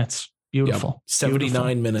 80 minutes. Beautiful. Yep. 79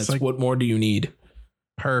 Beautiful. minutes. Like, what more do you need?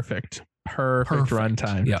 Perfect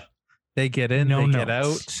runtime. Yeah. They get in, they get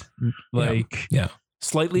out. Like, yeah.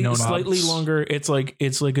 Slightly longer. It's like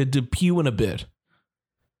a Depew and a bit.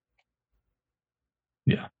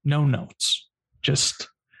 Yeah. No notes. Just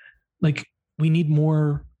like we need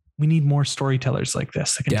more storytellers like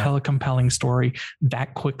this that can tell a compelling story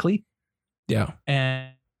that quickly. Yeah.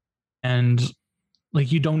 And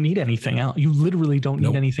like, you don't need anything else. You literally don't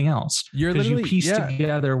need anything else. You piece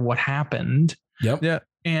together what happened. Yep. Yeah.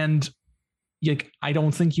 And like, I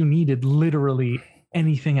don't think you needed literally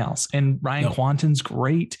anything else. And Ryan Quanten's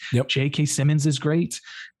great. Yep. J.K. Simmons is great.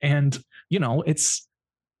 And, you know, it's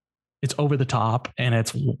over the top and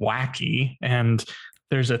it's wacky. And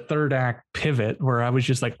there's a third act pivot where I was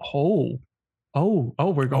just like, we're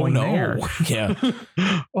going there. Yeah.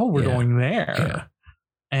 We're going there. Yeah.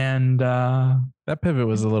 And that pivot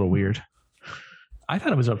was a little weird. I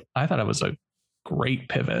thought it was a great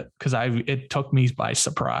pivot because it took me by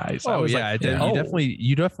surprise. Oh yeah,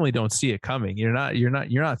 you definitely don't see it coming. You're not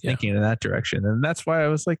thinking in that direction, and that's why I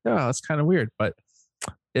was like, oh, that's kind of weird. But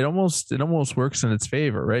it almost works in its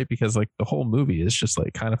favor, right? Because like the whole movie is just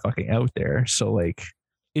like kind of fucking out there. So like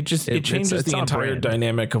it changes the entire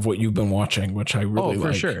dynamic of what you've been watching, which I really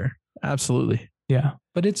like. For sure, absolutely, yeah.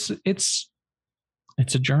 But it's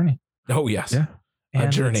a journey. Oh yes, yeah, a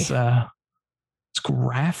journey. It's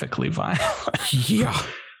graphically violent. Yeah.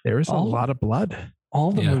 There is a lot of blood.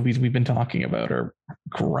 All the movies we've been talking about are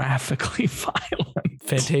graphically violent.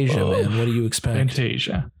 Fantasia, man. What do you expect?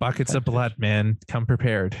 Fantasia. Buckets of blood, man. Come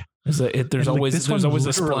prepared. There's always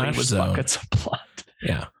a splash zone. Buckets of blood.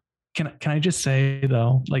 Yeah. Can I just say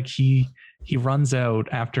though, like he runs out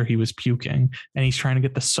after he was puking and he's trying to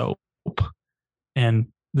get the soap and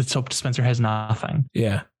the soap dispenser has nothing.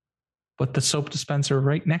 Yeah. But the soap dispenser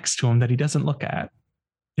right next to him that he doesn't look at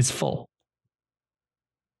is full.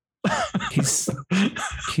 He's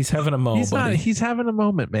having a moment. He's having a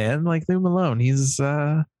moment, man. Like, leave him alone. He needs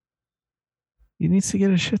to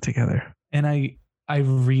get his shit together. And I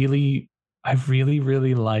really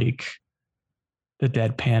like the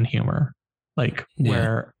deadpan humor, like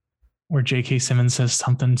where J.K. Simmons says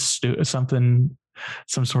something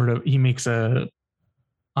he makes a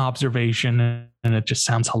observation and it just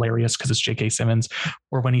sounds hilarious because it's J.K. Simmons,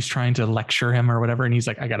 or when he's trying to lecture him or whatever and he's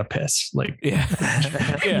like, I gotta piss, like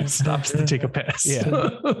he stops to take a piss.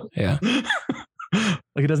 Yeah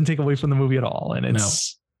Like, it doesn't take away from the movie at all, and it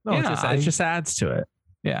just adds to it.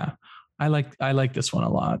 Yeah, I like this one a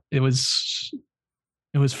lot. It was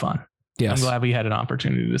fun. Yes. I'm glad we had an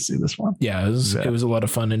opportunity to see this one. Yeah, it was a lot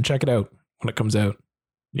of fun, and check it out when it comes out.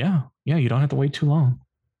 Yeah, you don't have to wait too long.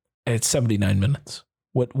 It's 79 minutes.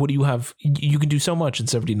 What do you have? You can do so much in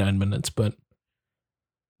 79 minutes, but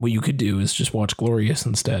what you could do is just watch Glorious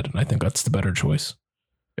instead, and I think that's the better choice.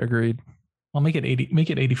 Agreed. I'll make it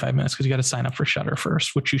 85 minutes because you got to sign up for Shudder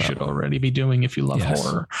first, which you should already be doing if you love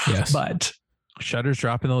horror. Yes, but Shudder's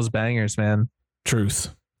dropping those bangers, man.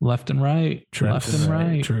 Truth. Left and right.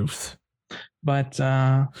 Truth. But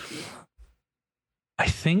I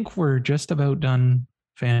think we're just about done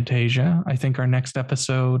Fantasia. I think our next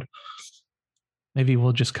episode, maybe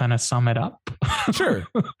we'll just kind of sum it up. Sure.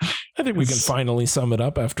 I think we can finally sum it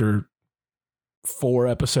up after 4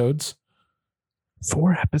 episodes.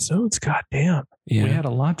 4 episodes? God damn. Yeah. We had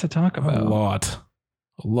a lot to talk about.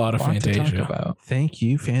 A lot of Fantasia. To talk about. Thank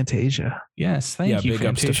you, Fantasia. Yes, thank you, big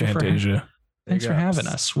ups to Fantasia. Thanks for having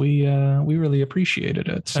us. We really appreciated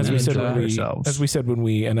it. As we said when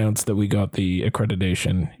we announced that we got the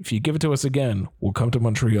accreditation, if you give it to us again, we'll come to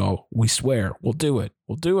Montreal. We swear, we'll do it.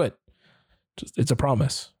 It's a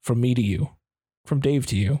promise from me to you, from Dave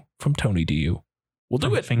to you, from Tony to you. We'll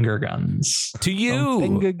do it. Finger guns to you.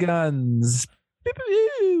 Finger guns.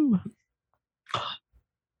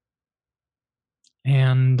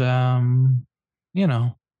 And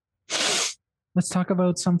let's talk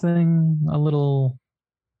about something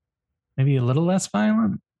maybe a little less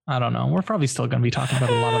violent. I don't know. We're probably still going to be talking about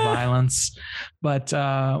a lot of violence, but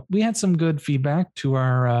we had some good feedback to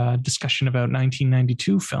our discussion about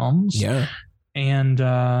 1992 films. Yeah. And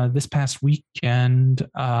this past weekend,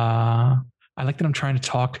 I like that I'm trying to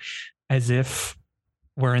talk as if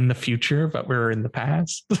we're in the future, but we're in the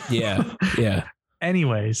past. Yeah. Yeah.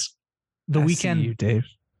 Anyways, the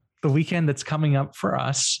weekend that's coming up for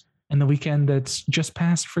us and the weekend that's just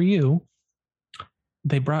passed for you,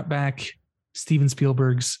 they brought back Steven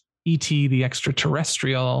Spielberg's E.T. the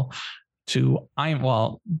Extraterrestrial to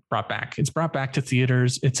brought back. It's brought back to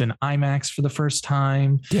theaters. It's in IMAX for the first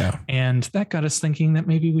time. Yeah. And that got us thinking that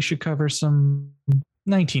maybe we should cover some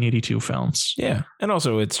 1982 films. Yeah. And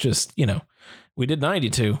also it's just, we did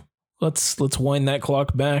 92. Let's wind that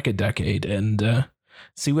clock back a decade and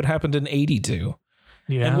see what happened in 82.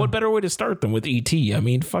 Yeah. And what better way to start than with E.T.? I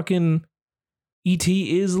mean, fucking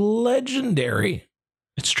E.T. is legendary.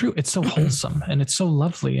 It's true. It's so wholesome and it's so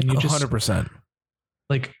lovely. And you just 100%.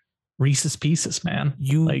 like Reese's Pieces, man.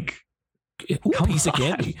 You like piece of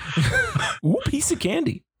candy. Ooh, piece of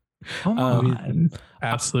candy. Come on.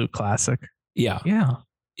 Absolute classic. Yeah. Yeah.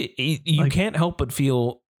 You can't help but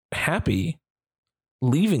feel happy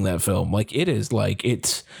leaving that film. Like it is like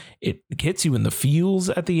it hits you in the feels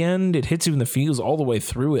at the end. It hits you in the feels all the way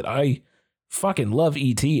through it. I fucking love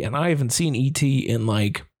E.T. and I haven't seen E.T. in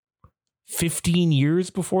like 15 years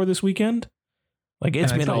before this weekend. Like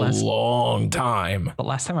it's been a long time. The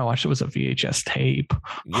last time I watched it was a VHS tape.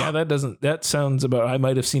 Yeah, that sounds about, I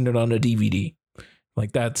might have seen it on a DVD.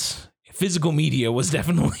 Like that's physical media was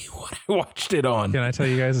definitely what I watched it on. Can I tell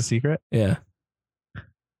you guys a secret? Yeah.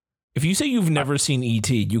 If you say you've never seen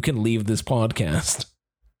E.T., you can leave this podcast.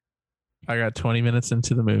 I got 20 minutes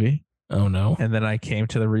into the movie. Oh no. And then I came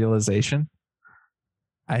to the realization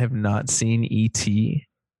I have not seen E.T.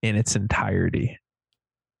 in its entirety.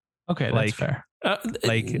 Okay, that's fair.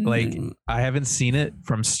 Like I haven't seen it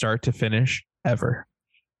from start to finish ever.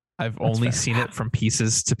 I've only seen it from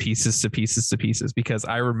pieces to pieces to pieces to pieces because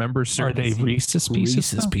I remember certain. Are they Reese's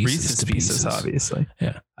Pieces? Reese's Pieces, obviously.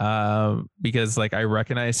 Yeah. Because like I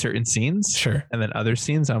recognize certain scenes, sure, and then other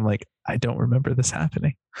scenes I'm like I don't remember this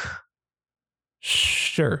happening.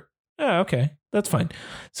 Sure. Yeah. Okay, that's fine.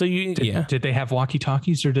 So did they have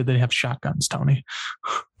walkie-talkies or did they have shotguns, Tony?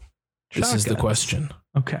 This is the question.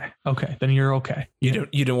 Okay. Then you're okay. You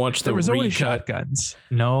don't watch There was always shotguns.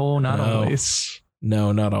 No, not always.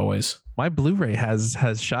 No, not always. My Blu-ray has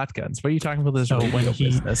shotguns. What are you talking about? This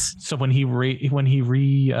business. So when he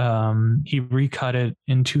recut it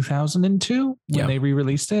in 2002 when they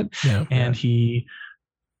re-released it, and he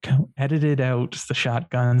edited out the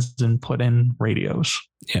shotguns and put in radios.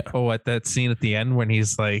 Yeah. Oh, at that scene at the end when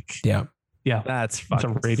he's like, yeah, that's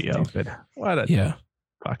fucking a radio. Stupid. What a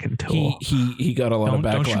fucking tool. He got a lot of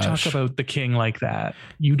backlash. Don't you talk about the king like that.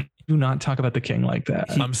 You do not talk about the king like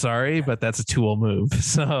that. I'm sorry, but that's a tool move.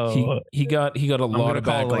 So he got a lot of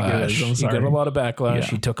backlash. He got a lot of backlash.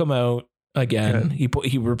 He took him out again. Good.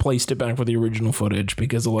 He replaced it back with the original footage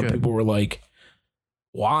because a lot of people were like,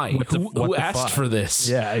 why? Who asked for this?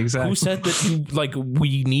 Yeah, exactly. Who said that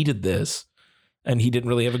we needed this? And he didn't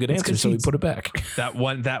really have a good answer, so he put it back. That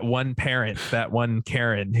one parent, that one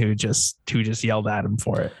Karen who just yelled at him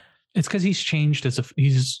for it. It's because he's changed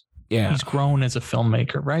he's grown as a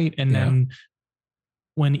filmmaker, right? And then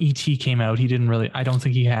when E.T. came out, I don't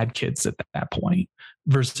think he had kids at that point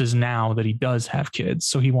versus now that he does have kids.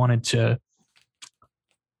 So he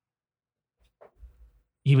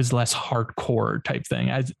was less hardcore type thing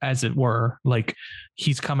as it were. Like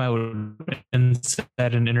he's come out and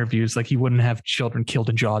said in interviews, like he wouldn't have children killed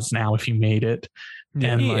in Jaws now if he made it.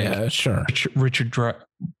 And sure.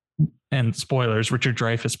 And spoilers, Richard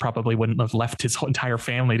Dreyfuss probably wouldn't have left his whole entire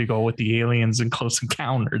family to go with the aliens in Close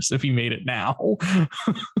Encounters if he made it now.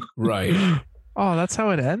 Right. Oh, that's how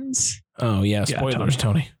it ends? Oh, yeah. Spoilers,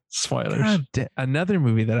 Tony. Spoilers. Another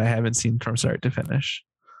movie that I haven't seen from start to finish.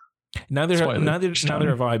 Neither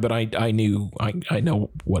have I, but I know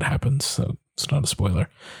what happens, so it's not a spoiler.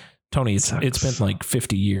 Tony, it's been like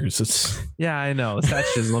 50 years. Yeah, I know.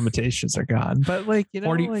 Statute of limitations are gone, but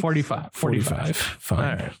 45. Fine. All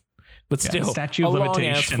right. But still, statute of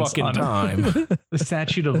limitations fucking time. The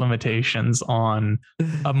statute of limitations on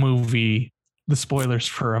a movie, the spoilers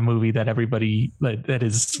for a movie that everybody that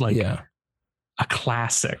is a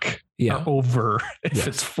classic are over if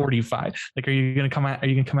it's 45. Like, are you gonna come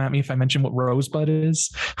at me if I mention what Rosebud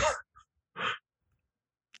is?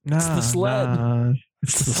 It's the sled.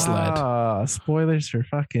 It's the sled. Spoilers for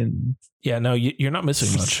fucking. Yeah, no, you're not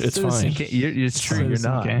missing much. It's fine. It's true. You're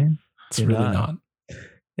not. It's really not.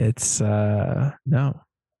 It's no.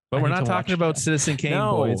 But we're not talking about Citizen Kane,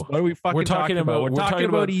 boys. What are we fucking talking about? We're talking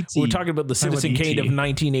about E.T. We're talking about the Citizen Kane of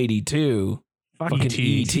 1982. Fucking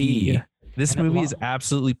E.T. This movie is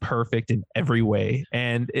absolutely perfect in every way.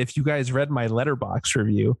 And if you guys read my Letterboxd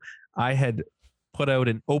review, I had put out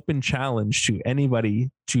an open challenge to anybody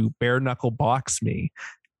to bare knuckle box me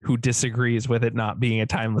who disagrees with it not being a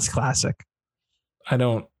timeless classic. I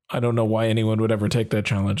don't know why anyone would ever take that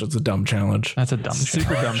challenge. It's a dumb challenge. That's a dumb,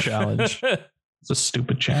 super dumb challenge. It's a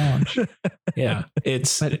stupid challenge. Yeah,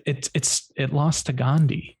 it lost to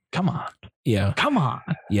Gandhi. Come on. Yeah. Come on.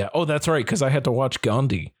 Yeah. Oh, that's right. Because I had to watch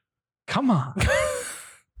Gandhi. Come on.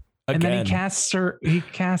 And then he casts Sir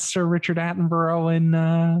Richard Attenborough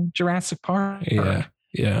in Jurassic Park. Yeah.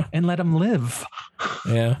 Yeah. And let him live.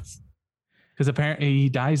 Yeah. Because apparently he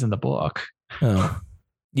dies in the book. Oh.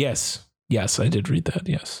 Yes. Yes, I did read that.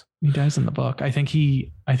 Yes. He dies in the book. I think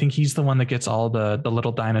he's the one that gets all the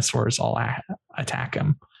little dinosaurs all attack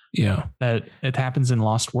him. Yeah. That it happens in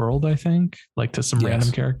Lost World, I think, like to some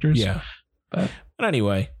random characters. Yeah. But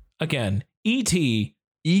anyway, again, E.T.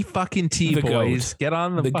 fucking T, the boys. GOAT. Get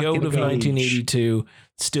on the GOAT of 1982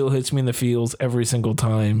 still hits me in the feels every single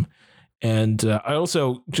time. And I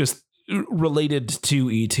also just related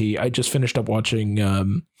to E.T. I just finished up watching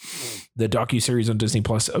the docuseries on Disney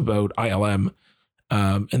Plus about ILM.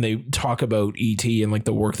 And they talk about E.T. and like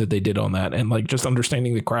the work that they did on that and like just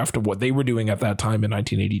understanding the craft of what they were doing at that time in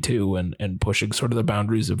 1982 and pushing sort of the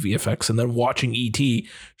boundaries of VFX. And then watching E.T.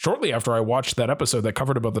 shortly after I watched that episode that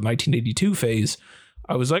covered about the 1982 phase,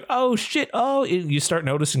 I was like, oh shit. Oh, you start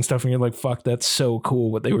noticing stuff and you're like, fuck, that's so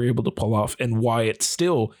cool what they were able to pull off and why it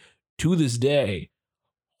still to this day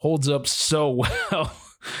holds up so well.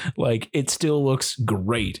 Like it still looks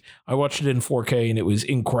great. I watched it in 4K and it was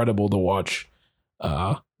incredible to watch.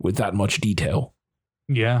 With that much detail.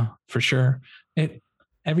 Yeah, for sure.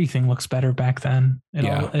 Everything looks better back then.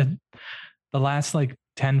 The last like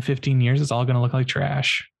 10, 15 years, it's all going to look like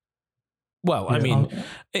trash. Well, I mean,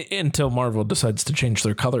 until Marvel decides to change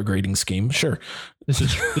their color grading scheme. Sure. This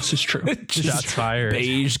is true. Shots fired.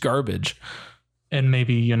 Beige garbage. And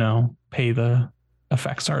maybe, pay the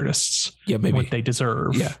effects artists what they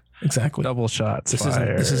deserve. Yeah, exactly. Double shots. This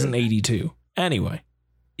isn't 82. Anyway.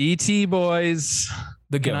 E.T. boys.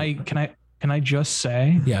 Can I just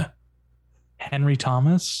say? Yeah. Henry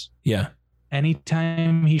Thomas. Yeah.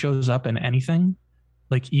 Anytime he shows up in anything,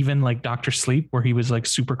 like even like Dr. Sleep, where he was like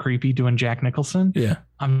super creepy doing Jack Nicholson. Yeah.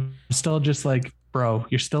 I'm still just like, bro,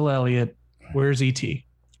 you're still Elliot. Where's E.T.?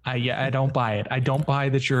 I don't buy it. I don't buy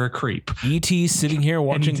that you're a creep. E.T. sitting here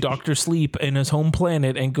watching Dr. Sleep in his home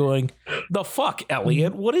planet and going, the fuck,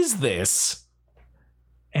 Elliot? What is this?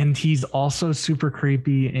 And he's also super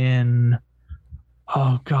creepy in,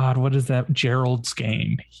 oh God, what is that? Gerald's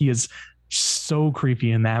Game. He is so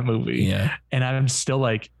creepy in that movie. Yeah. And I'm still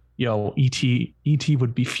like, yo, E.T.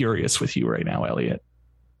 would be furious with you right now, Elliot.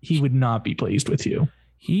 He would not be pleased with you.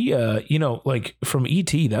 He, like from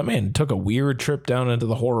E.T., that man took a weird trip down into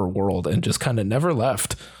the horror world and just kind of never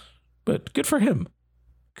left. But good for him.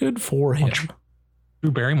 Good for him.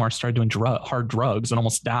 Drew Barrymore started doing hard drugs and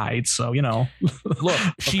almost died. So, look,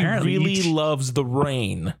 she really loves the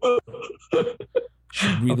rain.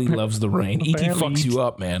 She really loves the rain. E.T. fucks you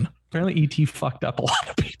up, man. Apparently E.T. fucked up a lot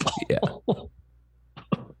of people.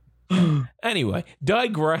 Yeah. Anyway,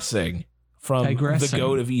 digressing from the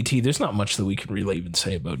GOAT of E.T., there's not much that we can really even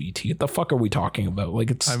say about E.T. What the fuck are we talking about? Like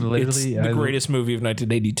it's the greatest movie of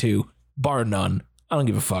 1982, bar none. I don't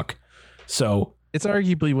give a fuck. So it's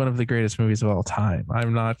arguably one of the greatest movies of all time.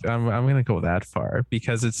 I'm going to go that far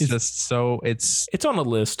because it's on a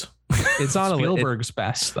list. It's on Spielberg's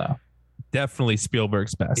best though. Definitely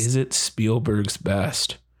Spielberg's best. Is it Spielberg's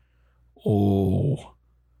best? Oh,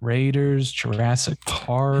 Raiders, Jurassic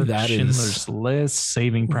Park, Schindler's List,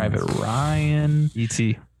 Saving Private Ryan,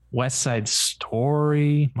 E.T., West Side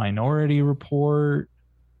Story, Minority Report.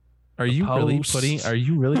 Are you really putting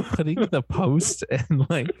the Post and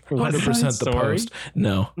like 100% the Post?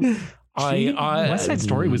 No. West Side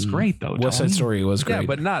Story was great though. West Side Story was great.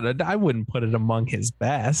 Yeah, but I wouldn't put it among his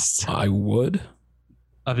best. I would.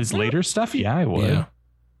 Of his later stuff, yeah, I would. Yeah.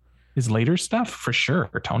 His later stuff for sure.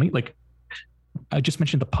 Tony, like I just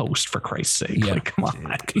mentioned the Post for Christ's sake. Yeah. Like, come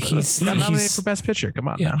on. He's nominated for Best Picture. Come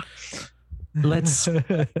on now. Let's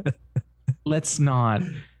not.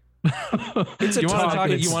 You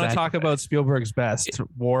want to talk about Spielberg's best?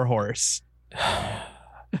 War Horse.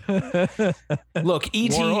 Look,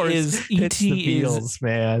 E.T. is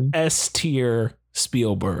man. S tier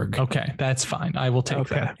Spielberg. Okay, that's fine. I will take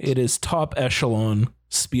that. It is top echelon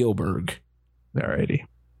Spielberg. Alrighty.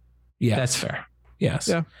 Yeah, that's fair. Yes.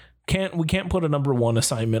 Yeah. We can't put a number one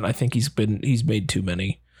assignment. I think he's made too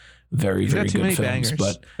many very good films. Bangers.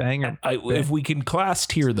 But if we can class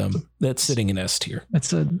tier them, that's sitting in S tier.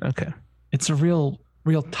 It's a real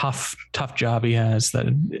tough job he has. That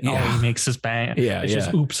all he makes is bang. Yeah, it's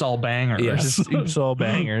just oops all bangers. Yes. Oops all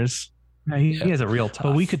bangers. He has a real tough.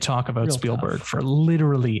 But we could talk about Spielberg for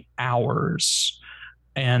literally hours,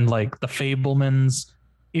 and like The Fabelmans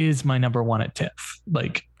is my number one at TIFF.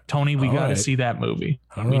 Like Tony, we got to see that movie.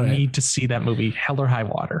 We need to see that movie. Hell or high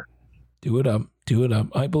water. Do it up.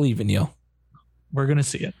 I believe in you. We're gonna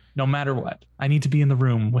see it. No matter what, I need to be in the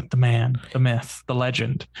room with the man, the myth, the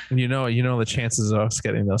legend. You know, the chances of us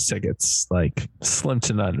getting those tickets, like, slim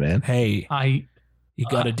to none, man. Hey, you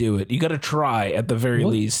got to do it. You got to try at the very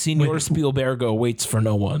least. Senor Spielbergo waits for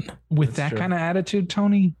no one. With that kind of attitude,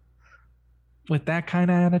 Tony. With that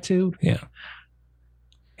kind of attitude. Yeah.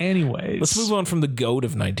 Anyways, let's move on from the GOAT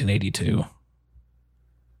of 1982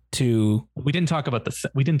 to. We didn't talk about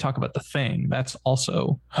the Thing. That's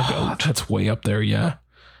also a GOAT. That's way up there. Yeah.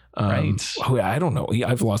 Right. I don't know.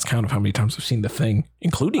 I've lost count of how many times I've seen The Thing,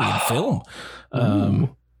 including in film.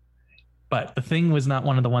 But The Thing was not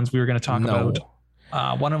one of the ones we were going to talk about.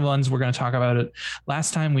 One of the ones we're going to talk about it.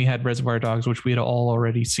 Last time we had Reservoir Dogs, which we had all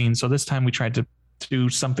already seen. So this time we tried to do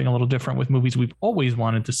something a little different with movies we've always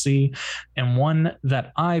wanted to see. And one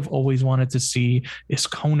that I've always wanted to see is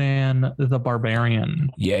Conan the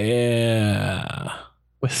Barbarian. Yeah.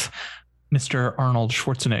 With Mr. Arnold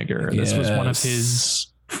Schwarzenegger. This was one of his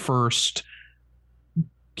first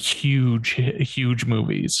huge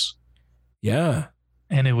movies. Yeah.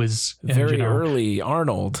 And it was very early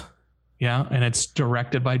Arnold. Yeah. And it's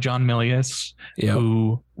directed by John Milius,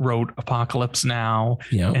 who wrote Apocalypse Now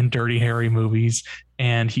and Dirty Harry movies.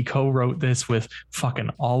 And he co-wrote this with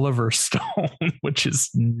fucking Oliver Stone, which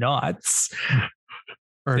is nuts.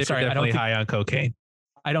 They were definitely high on cocaine.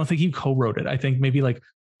 I don't think he co-wrote it. I think maybe like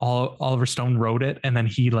Oliver Stone wrote it and then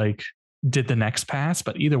he like did the next pass.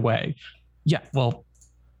 But either way, well,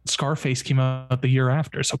 Scarface came out the year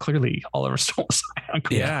after, so clearly Oliver Stone was high on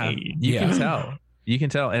cocaine. Yeah, you can tell. You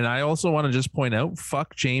can tell. And I also want to just point out,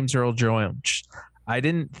 fuck James Earl Jones. I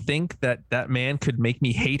didn't think that man could make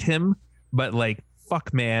me hate him, but like,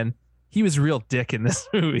 fuck, man, he was a real dick in this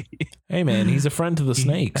movie. Hey, man, he's a friend to the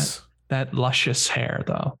snakes. That luscious hair,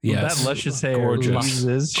 though. Yes. That luscious hair. Gorgeous.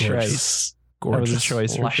 Jesus Christ. Gorgeous. That was a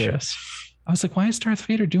choice. Luscious. I was like, why is Darth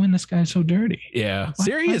Vader doing this guy so dirty? Yeah.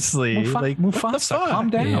 Seriously. Like Mufasa, calm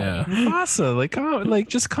down. Yeah. Mufasa,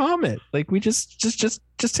 just calm it. Like, we just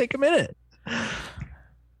take a minute.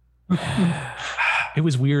 It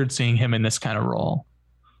was weird seeing him in this kind of role.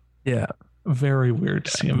 Yeah. Very weird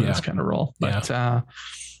to see him in this kind of role. But I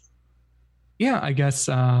guess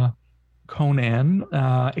Conan,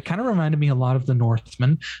 it kind of reminded me a lot of the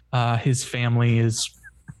Northman. His family is,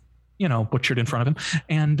 butchered in front of him,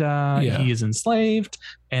 and he is enslaved,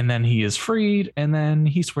 and then he is freed, and then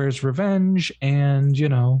he swears revenge, and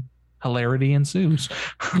hilarity ensues.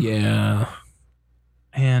 Yeah.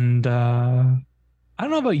 And I don't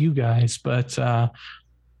know about you guys, but I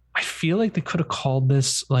feel like they could have called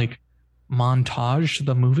this like montage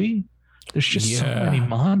the movie. There's just so many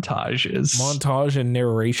montages. Montage and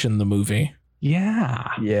narration the movie.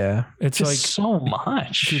 Yeah. It's just like so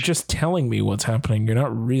much. You're just telling me what's happening. You're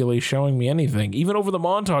not really showing me anything. Even over the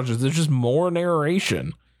montages, there's just more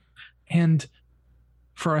narration. And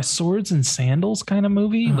for a swords and sandals kind of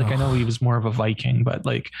movie, like I know he was more of a Viking, but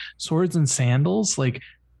like swords and sandals, like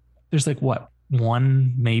there's like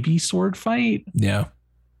one maybe sword fight. Yeah.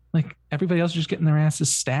 Like everybody else is just getting their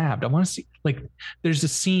asses stabbed. I want to see, like, there's a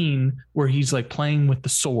scene where he's like playing with the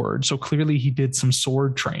sword. So clearly he did some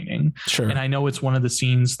sword training. Sure. And I know it's one of the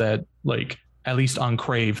scenes that, like, at least on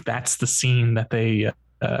Crave, that's the scene that they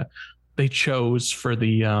chose for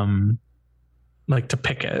the, like, to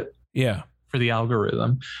pick it. Yeah. For the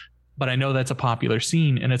algorithm. But I know that's a popular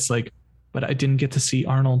scene. And it's like, but I didn't get to see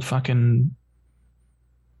Arnold fucking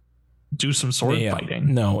do some sword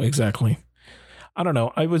fighting. No, exactly. I don't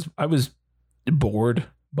know. I was bored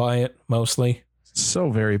by it mostly.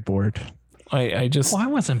 So very bored. I just. Well, I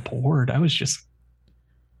wasn't bored. I was just.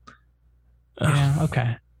 Yeah.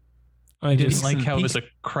 Okay. I didn't like how it was a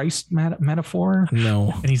Christ metaphor.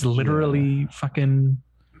 No. And he's literally fucking.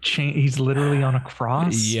 He's literally on a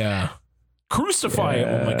cross. Yeah. Crucify him.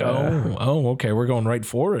 I'm like, okay. We're going right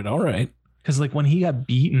for it. All right. Because like when he got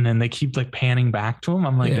beaten and they keep like panning back to him,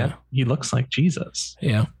 I'm like, that he looks like Jesus.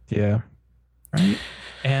 Yeah. Yeah. Right.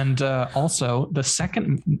 And also the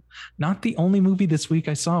second, not the only movie this week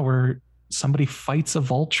I saw where somebody fights a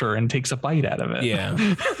vulture and takes a bite out of it.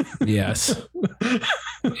 Yeah. Yes.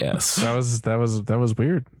 Yes. That was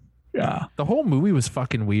weird. Yeah. The whole movie was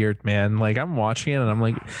fucking weird, man. Like I'm watching it and I'm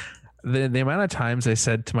like, the amount of times I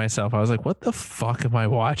said to myself, I was like, what the fuck am I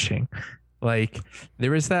watching? Like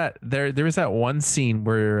there was that one scene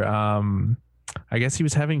where I guess he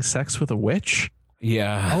was having sex with a witch.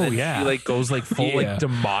 Yeah. Oh yeah. He like goes like full like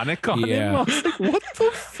demonic on him. I was like, what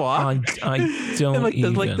the fuck? I don't and, like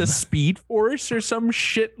even. the Speed Force or some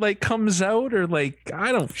shit like comes out or like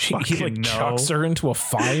I don't fucking he like know. chucks her into a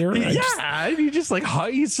fire. And he just like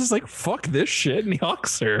he's just like fuck this shit and he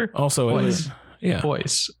hucks her. Also, boys,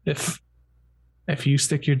 if you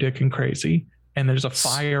stick your dick in crazy, and there's a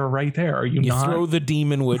fire right there. Are you not? Throw the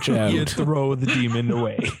demon witch out. You throw the demon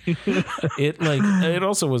away. It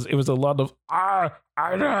also was a lot of a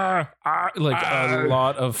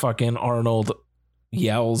lot of fucking Arnold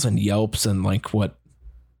yells and yelps and like what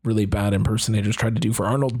really bad impersonators tried to do for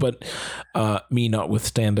Arnold, but me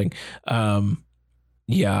notwithstanding.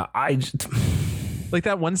 Like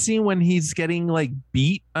that one scene when he's getting like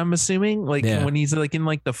beat, I'm assuming, like when he's like in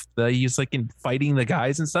like he's like in fighting the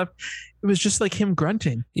guys and stuff. It was just like him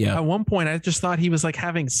grunting. Yeah. At one point, I just thought he was like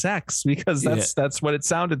having sex because that's what it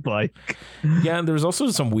sounded like. Yeah, and there was also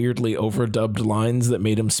some weirdly overdubbed lines that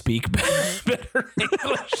made him speak better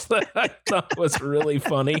English that I thought was really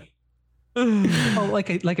funny. Oh, like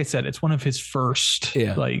I said, it's one of his first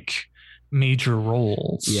like major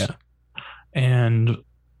roles. Yeah. And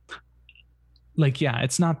like,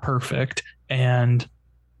 it's not perfect. And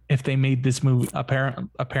if they made this movie,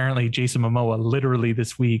 apparently Jason Momoa literally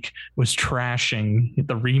this week was trashing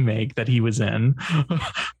the remake that he was in.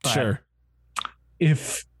 Sure.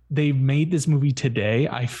 If they made this movie today,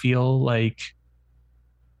 I feel like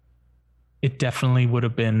it definitely would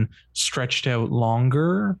have been stretched out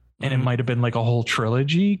longer. And it might have been like a whole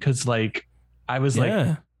trilogy. Cause like, I was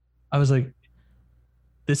like,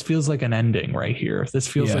 this feels like an ending right here. This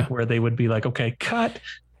feels like where they would be like, okay, cut,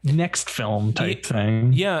 next film type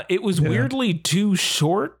thing. Yeah. It was weirdly too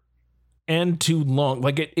short and too long.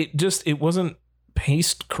 Like it wasn't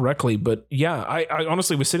paced correctly, but I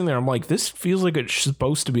honestly was sitting there. I'm like, this feels like it's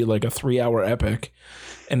supposed to be like a 3-hour epic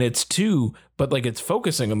and it's 2, but like it's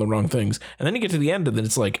focusing on the wrong things. And then you get to the end and then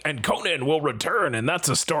it's like, and Conan will return. And that's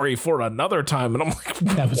a story for another time. And I'm like,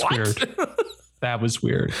 that was weird. That was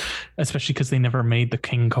weird, especially because they never made the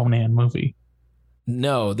King Conan movie.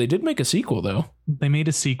 No, they did make a sequel though. They made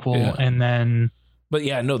a sequel and then, but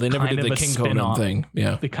they never did the King Conan thing.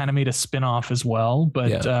 Yeah, they kind of made a spin-off as well, but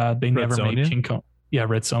they Red never Sonja? made King Conan. Yeah,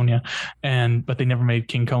 Red Sonja, but they never made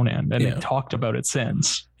King Conan, and they talked about it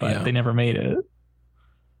since, but they never made it.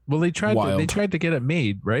 Well, they tried to get it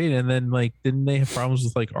made, right? And then like, didn't they have problems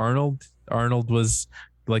with like Arnold? Arnold was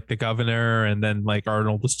like the governor, and then like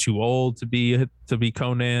Arnold was too old to be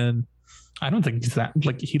Conan. I don't think he's that,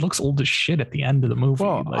 like, he looks old as shit at the end of the movie.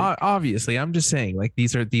 Well, like, obviously, I'm just saying like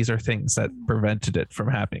these are things that prevented it from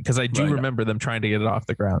happening, because I do remember them trying to get it off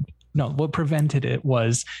the ground. No, what prevented it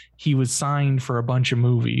was he was signed for a bunch of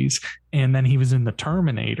movies, and then he was in the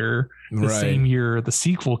Terminator the same year the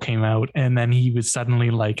sequel came out, and then he was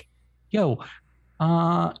suddenly like, yo,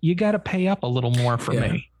 you got to pay up a little more for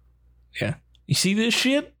me. Yeah. You see this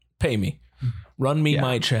shit? Pay me. Run me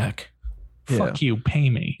my check. Fuck you, pay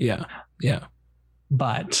me. Yeah. Yeah.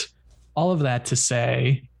 But all of that to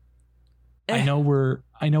say, I know we're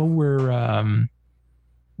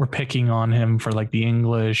picking on him for like the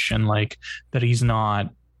English and like that he's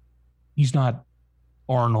not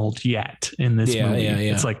Arnold yet in this movie.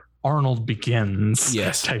 It's like Arnold Begins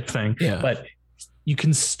type thing. Yeah. But you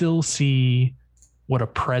can still see what a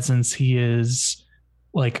presence he is,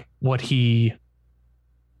 like what he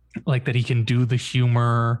like, that he can do the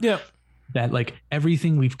humor. Yeah. That like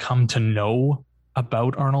everything we've come to know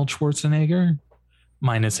about Arnold Schwarzenegger,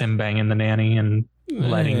 minus him banging the nanny and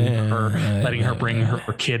letting her bring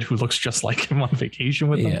her kid who looks just like him on vacation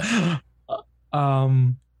with him.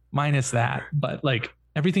 Minus that, but like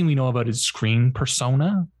everything we know about his screen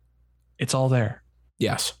persona, it's all there.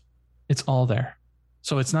 Yes. It's all there.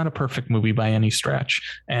 So it's not a perfect movie by any stretch.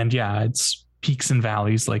 And it's peaks and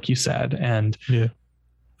valleys, like you said. And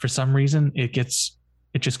for some reason it just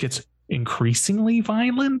gets increasingly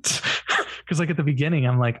violent. Because like at the beginning,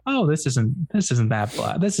 I'm like, oh, this isn't that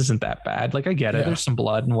bad. This isn't that bad. Like I get it. There's some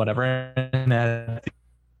blood and whatever. And at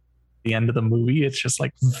the end of the movie, it's just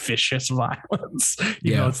like vicious violence.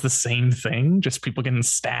 You know, it's the same thing, just people getting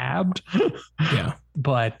stabbed.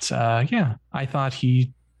 But I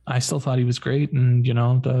still thought he was great, and you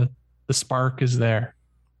know, the spark is there.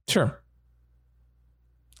 Sure.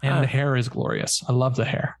 And the hair is glorious. I love the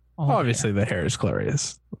hair. Obviously, the hair is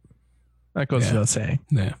glorious. That goes without saying.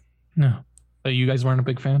 Yeah. No. You guys weren't a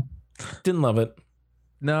big fan? Didn't love it.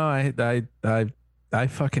 No, I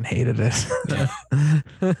fucking hated it.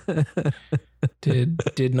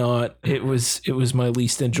 Did not. It was my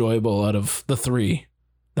least enjoyable out of the 3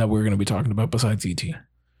 that we're going to be talking about besides E.T.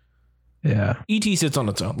 Yeah. E.T. sits on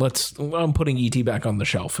its own. I'm putting E.T. back on the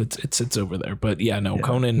shelf. It sits over there. But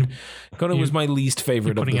Conan was my least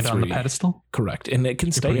favorite of the 3. Putting it on the pedestal? Correct. And it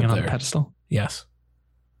can stay up on there. the pedestal? Yes.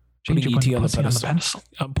 Putting E.T. on the pedestal.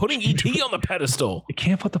 I'm putting E.T. on the pedestal. You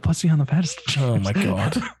can't put the pussy on the pedestal. Oh my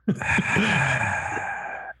God.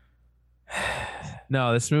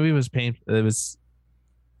 No, this movie was painful. It was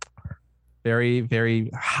very,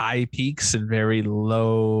 very high peaks and very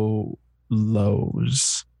low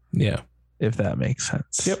lows. Yeah. If that makes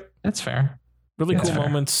sense. Yep. That's fair. Really That's cool fair.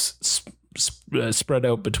 moments spread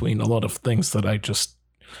out between a lot of things that I just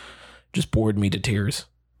bored me to tears.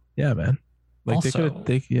 Yeah, man. Like Also-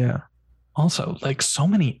 yeah. Also, like so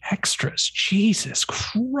many extras. Jesus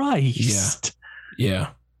Christ.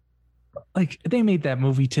 Yeah. Like they made that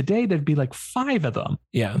movie today, there'd be like 5 of them.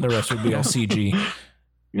 Yeah. And the rest would be all CG.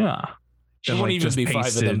 Yeah. There And, wouldn't like, even just be 5 of them.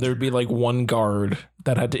 pasted. There'd be like one guard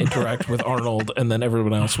that had to interact with Arnold, and then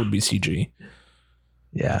everyone else would be CG.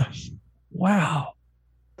 Yeah. Wow.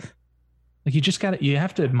 Like you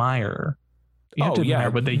have to admire. You have to admire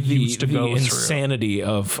what they used to go through. insanity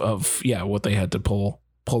of what they had to pull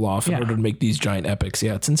off in Yeah. order to make these giant epics.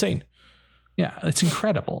 Yeah, it's insane. Yeah, it's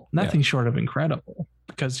incredible. Nothing short of incredible.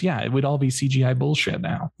 Because it would all be CGI bullshit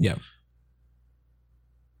now. Yeah.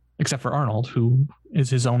 Except for Arnold, who is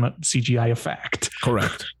his own CGI effect.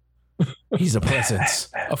 Correct. He's a presence,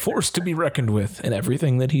 a force to be reckoned with in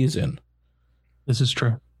everything that he is in. This is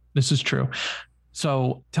true.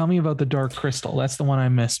 So tell me about the Dark Crystal. That's the one I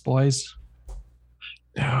missed, boys.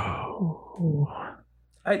 I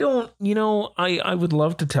don't, I would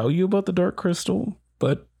love to tell you about the Dark Crystal,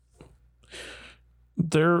 but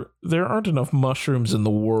there aren't enough mushrooms in the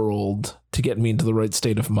world to get me into the right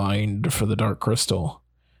state of mind for the Dark Crystal.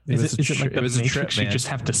 Is it like the Matrix? You just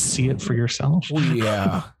have to see it for yourself?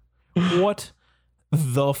 Yeah. What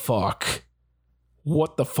the fuck?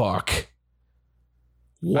 What the fuck?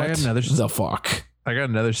 What the fuck? I got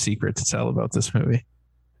another secret to tell about this movie.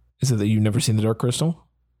 Is it that you've never seen the Dark Crystal?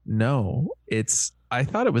 No, I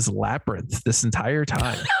thought it was Labyrinth this entire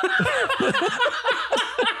time.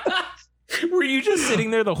 Were you just sitting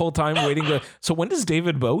there the whole time waiting so when does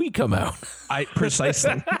David Bowie come out?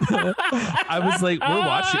 Precisely. I was like,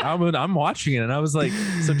 I'm watching it, and I was like,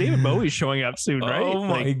 so David Bowie's showing up soon, right? Oh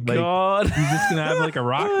my Like, god. he's just gonna have like a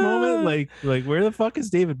rock moment. Like where the fuck is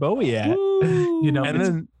David Bowie at? And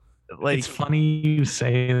then it's funny you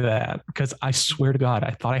say that because I swear to God,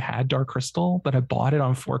 I thought I had Dark Crystal, but I bought it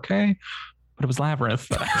on 4K, but it was Labyrinth.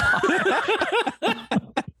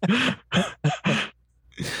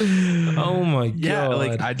 Oh my god. Yeah,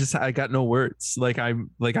 like I got no words. I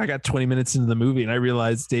got 20 minutes into the movie and I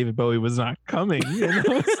realized David Bowie was not coming. And I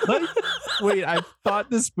was like, wait, I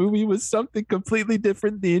thought this movie was something completely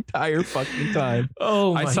different the entire fucking time.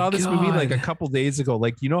 Oh my I saw this movie like a God. couple days ago.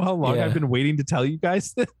 Like, you know how long Yeah. I've been waiting to tell you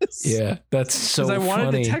guys this? Yeah, that's so Because I wanted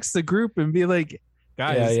funny. to text the group and be like,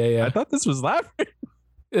 guys, Yeah. I thought this was Labyrinth.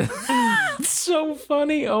 It's so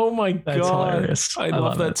funny. Oh my That's god. hilarious. I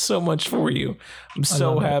love that so much for you. I'm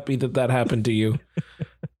so love it. happy that happened to you.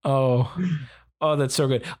 Oh, that's so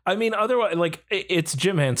good. I mean, otherwise, like it's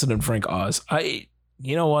Jim Henson and Frank Oz.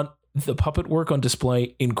 You know what? The puppet work on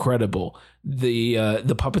display, incredible.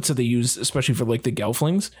 The puppets that they use, especially for like the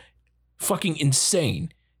Gelflings, fucking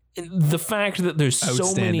insane. And the fact that there's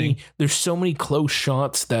Outstanding. so many close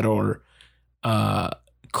shots that are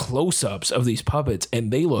close-ups of these puppets, and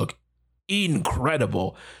they look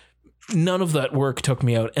incredible. None of that work took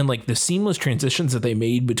me out, and like the seamless transitions that they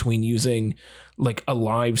made between using like a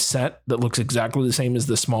live set that looks exactly the same as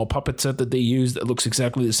the small puppet set that they used, that looks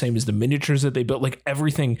exactly the same as the miniatures that they built, like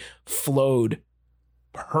everything flowed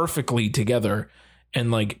perfectly together,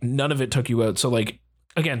 and like none of it took you out. So like,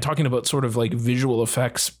 again, talking about sort of like visual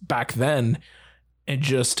effects back then, and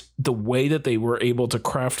just the way that they were able to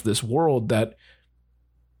craft this world that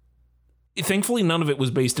thankfully none of it was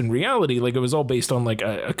based in reality. Like it was all based on like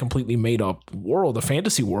a completely made up world, a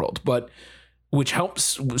fantasy world, but which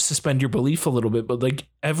helps suspend your belief a little bit. But like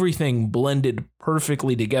everything blended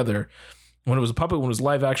perfectly together. When it was a puppet, when it was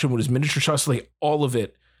live action, when it was miniature shots, like all of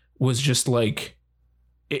it was just like,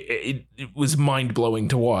 it was mind blowing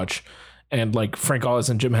to watch. And like Frank Oz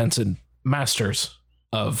and Jim Henson, masters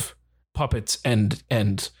of puppets and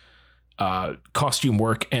costume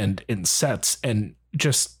work and in sets, and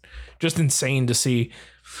just insane to see.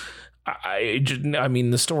 I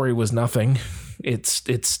mean, the story was nothing. It's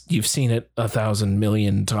you've seen it 1,000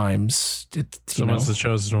 million times. Someone's the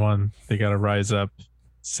chosen one. They got to rise up,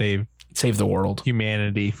 save the world,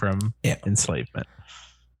 humanity from enslavement.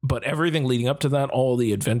 But everything leading up to that, all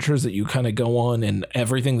the adventures that you kind of go on and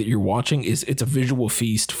everything that you're watching it's a visual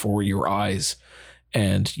feast for your eyes.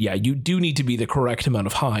 And yeah, you do need to be the correct amount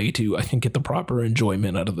of high to, I think, get the proper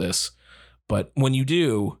enjoyment out of this. But when you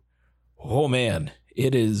do, oh man,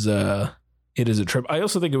 it is a trip. I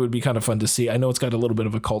also think it would be kind of fun to see. I know it's got a little bit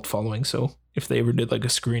of a cult following, so if they ever did like a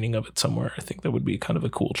screening of it somewhere, I think that would be kind of a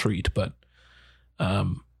cool treat. But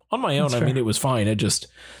On my own, That's I mean, fair. it was fine.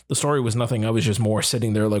 The story was nothing. I was just more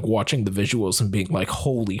sitting there like watching the visuals and being like,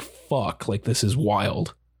 holy fuck, like this is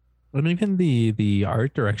wild. And even the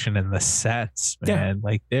art direction and the sets, man,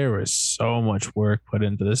 like there was so much work put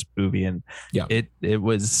into this movie, and it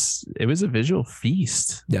was a visual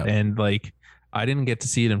feast. Yeah. And like I didn't get to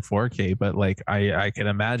see it in 4K, but like I can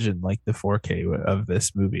imagine like the 4K of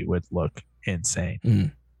this movie would look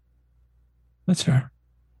insane. That's fair.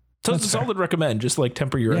 So it's a solid recommend. Just like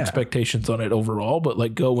temper your expectations on it overall, but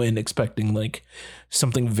like go in expecting like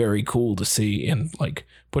something very cool to see, and like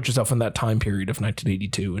put yourself in that time period of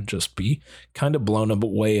 1982 and just be kind of blown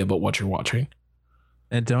away about what you're watching.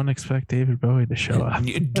 And don't expect David Bowie to show up.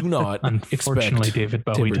 You do not Unfortunately, expect David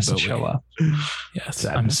Bowie doesn't show up. Yes.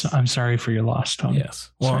 I'm sorry for your loss, Tony.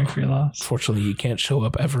 Yes. Sorry for your loss. Fortunately, he can't show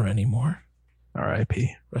up ever anymore.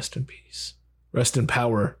 R.I.P. Rest in peace. Rest in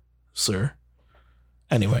power, sir.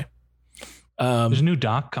 Anyway. There's a new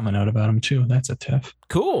doc coming out about him too. That's a TIFF.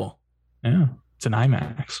 Cool. Yeah. It's an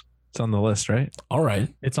IMAX. It's on the list, right? All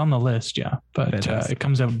right. It's on the list, yeah. But it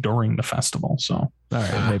comes out during the festival, so. All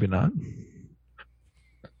right, maybe not.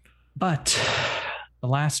 But the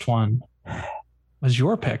last one was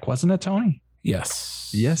your pick, wasn't it, Tony?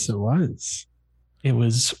 Yes. Yes, it was. It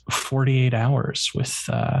was 48 Hours with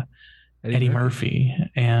Eddie Murphy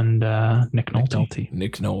and Nick Nolte.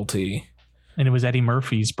 Nick Nolte. And it was Eddie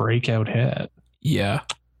Murphy's breakout hit. Yeah.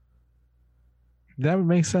 That would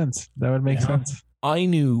make sense. Sense. I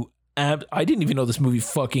knew. I didn't even know this movie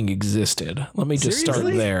fucking existed. Let me just start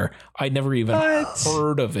there. I never even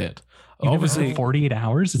heard of it. Obviously, never 48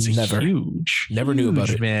 Hours. It's huge. Never knew about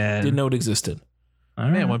it. Man. Didn't know it existed.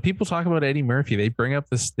 Man, when people talk about Eddie Murphy, they bring up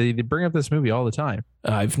this. They bring up this movie all the time.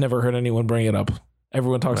 I've never heard anyone bring it up.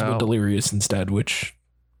 Everyone talks about Delirious instead, which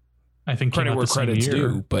I think credit where credit's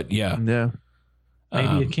due. But yeah.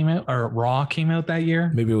 Maybe it came out, or Raw came out that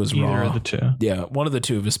year. Maybe it was Either Raw. of the two. Yeah, one of the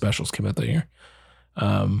two of his specials came out that year.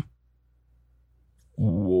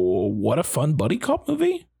 What a fun buddy cop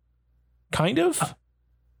movie. Kind of.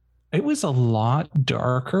 It was a lot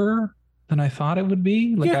darker than I thought it would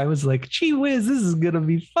be. Like I was like, gee whiz, this is gonna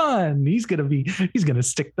be fun. He's gonna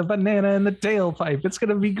stick the banana in the tailpipe. It's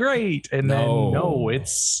gonna be great. And then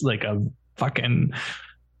it's like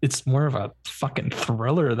it's more of a fucking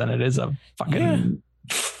thriller than it is a fucking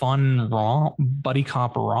fun buddy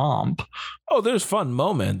cop romp. Oh, there's fun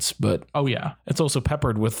moments, but it's also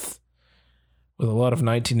peppered with a lot of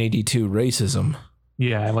 1982 racism.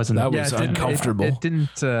 Yeah, it wasn't. That was uncomfortable. It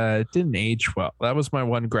didn't age well. That was my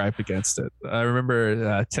one gripe against it. I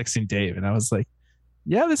remember texting Dave, and I was like,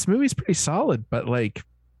 "Yeah, this movie's pretty solid, but like,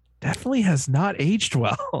 definitely has not aged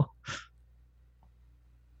well."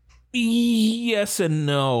 Yes and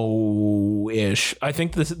no ish. I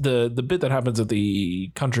think the bit that happens at the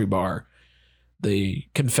country bar, the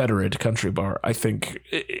Confederate country bar, I think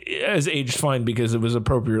has aged fine because it was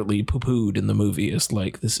appropriately poo-pooed in the movie. It's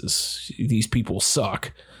like these people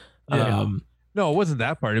suck. Yeah. No, it wasn't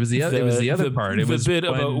that part. It was the other part. It was the bit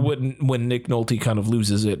about when Nick Nolte kind of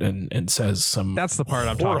loses it and says some that's the part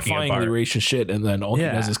I'm talking about. Horrifyingly racist shit, and then all he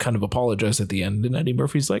does is kind of apologize at the end. And Eddie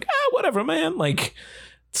Murphy's like, whatever, man. Like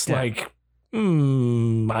it's like,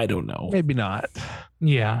 I don't know. Maybe not.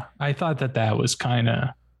 Yeah, I thought that was kind of.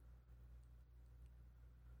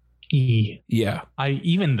 Yeah,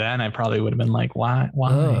 even then I probably would have been like, why?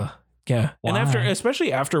 Yeah, why? And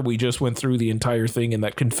especially after we just went through the entire thing in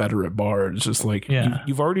that Confederate bar, it's just like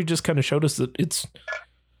you've already just kind of showed us that it's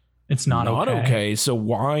not okay. So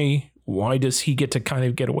why does he get to kind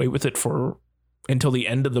of get away with it for until the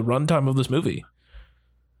end of the runtime of this movie?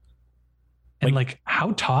 And like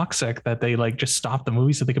how toxic that they like just stopped the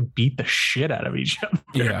movie so they could beat the shit out of each other.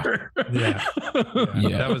 Yeah.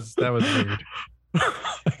 That was weird.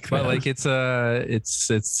 But like it's directed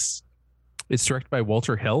by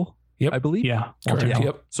Walter Hill, I believe. Yeah, Walter Hill.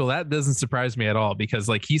 Yep. So that doesn't surprise me at all because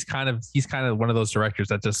like he's kind of one of those directors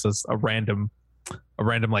that just does a random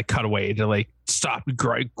like cutaway to like stop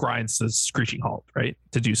grinds to screeching halt, right?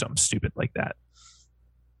 To do something stupid like that.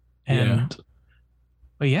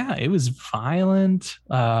 But yeah, it was violent.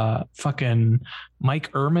 Fucking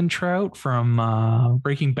Mike Ehrmantraut from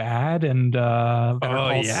Breaking Bad and Better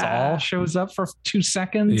Call Saul shows up for 2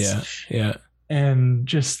 seconds. Yeah. And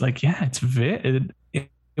just like, it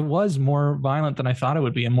was more violent than I thought it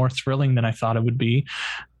would be and more thrilling than I thought it would be.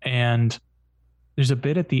 And there's a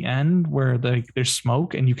bit at the end where there's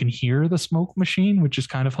smoke and you can hear the smoke machine, which is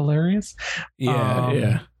kind of hilarious.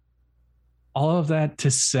 Yeah. All of that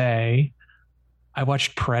to say, I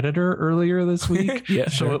watched Predator earlier this week. Yeah,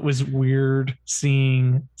 so sure. it was weird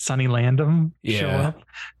seeing Sonny Landham show Yeah. up,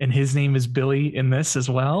 and his name is Billy in this as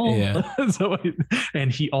well. Yeah.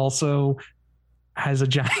 And he also has a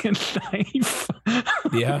giant knife.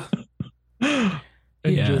 Yeah. And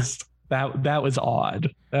Yeah. just that was odd.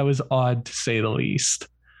 That was odd to say the least.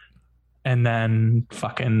 And then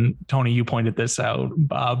fucking Tony, you pointed this out.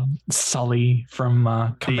 Bob Sully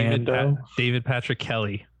from Commando. David Patrick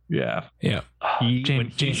Kelly. Yeah. Yeah.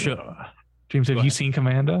 James, have you seen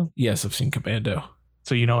Commando? Yes, I've seen Commando.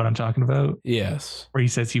 So you know what I'm talking about? Yes. Where he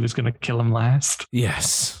says he was going to kill him last.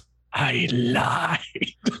 Yes. I lied.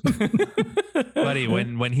 Buddy,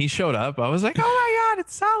 when he showed up, I was like, oh my God,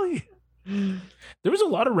 it's Sully. There was a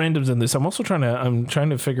lot of randoms in this. I'm trying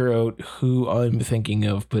to figure out who I'm thinking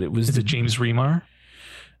of, but it was Is it James Remar?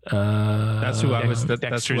 That's who I was.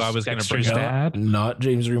 That's who I was going to bring Dexter's up. dad. Not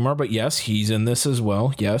James Remar, but yes, he's in this as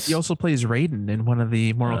well. Yes. He also plays Raiden in one of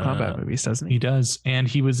the Mortal Kombat movies, doesn't he? He does, and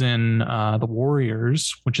he was in The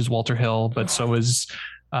Warriors, which is Walter Hill, but so is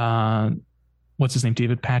what's his name?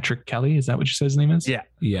 David Patrick Kelly. Is that what you said his name is? Yeah.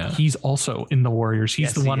 Yeah. He's also in The Warriors. He's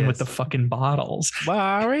Yes, the he one with is. the fucking bottles.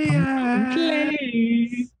 Warriors.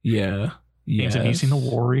 Yeah. James, have you seen The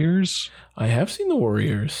Warriors? I have seen The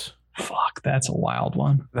Warriors. Fuck, that's a wild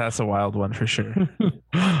one. That's a wild one for sure.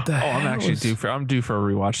 I'm I'm due for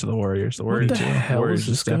a rewatch of the Warriors. The What Warriors, the hell Warriors is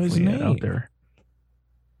this guy's definitely name? out there.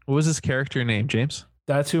 What was his character name, James?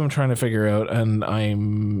 That's who I'm trying to figure out, and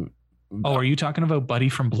I'm. Oh, are you talking about Buddy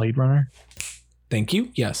from Blade Runner? Thank you.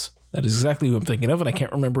 Yes, that is exactly who I'm thinking of, and I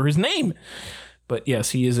can't remember his name. But yes,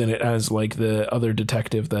 he is in it as like the other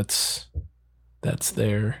detective that's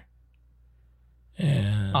there.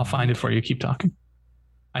 And I'll find it for you. Keep talking.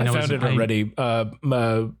 I found it already.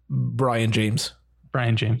 Brian James.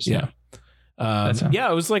 Brian James. Yeah. That's him. Yeah,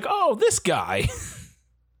 I was like, oh, this guy.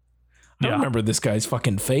 I Yeah. remember this guy's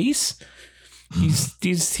fucking face. He's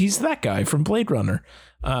that guy from Blade Runner.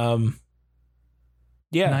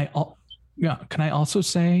 Yeah. Can I also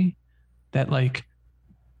say that, like,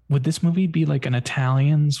 would this movie be like an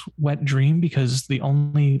Italian's wet dream? Because the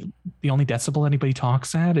only decibel anybody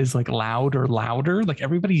talks at is like loud or louder. Like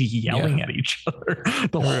everybody's yelling at each other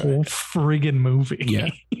the whole friggin' movie. Yeah.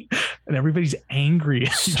 And everybody's angry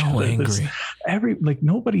at each So other. angry.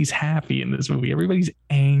 Nobody's happy in this movie. Everybody's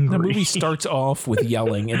angry. The movie starts off with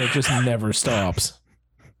yelling and it just never stops.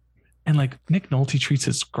 And like Nick Nolte treats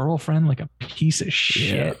his girlfriend like a piece of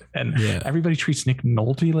shit. And everybody treats Nick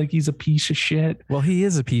Nolte like he's a piece of shit. Well, he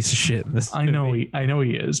is a piece of shit in this. I know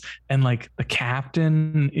he is. And like the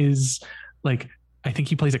captain is like, I think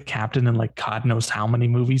he plays a captain in like God knows how many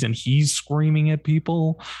movies, and he's screaming at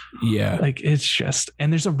people. Yeah. Like it's just,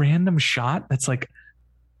 and there's a random shot that's like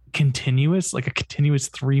continuous, like a continuous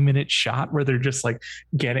 3-minute shot where they're just like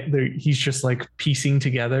he's just like piecing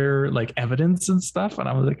together like evidence and stuff. And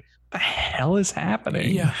I was like, the hell is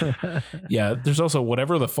happening? Yeah. Yeah. There's also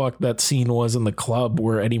whatever the fuck that scene was in the club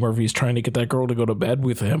where Eddie Murphy's trying to get that girl to go to bed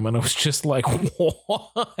with him. And I was just like,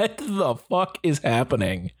 what the fuck is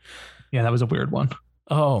happening? Yeah, that was a weird one.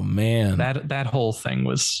 Oh man. That whole thing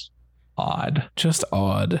was odd. Just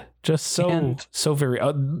odd. Just so very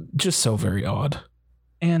odd.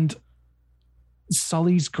 And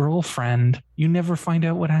Sully's girlfriend, you never find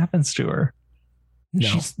out what happens to her. No.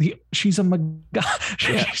 She's a she's a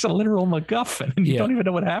literal MacGuffin, and you don't even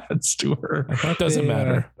know what happens to her. It doesn't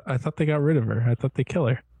matter. I thought they got rid of her. I thought they kill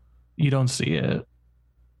her. You don't see it.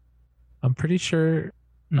 I'm pretty sure.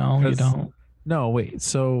 No, you don't. No, wait.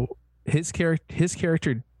 So his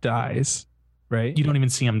character dies, right? You don't even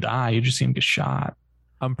see him die. You just see him get shot.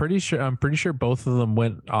 I'm pretty sure both of them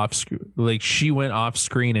went off screen. Like she went off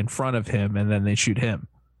screen in front of him, and then they shoot him.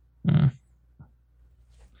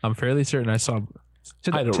 I'm fairly certain I saw.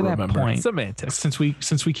 I don't remember. That point, semantics. Since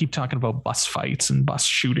we keep talking about bus fights and bus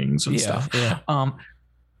shootings and stuff. Yeah.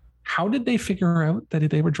 How did they figure out that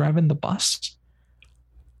they were driving the bus?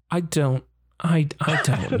 I don't How did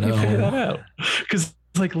they figure that know. out? Because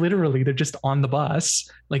like literally they're just on the bus.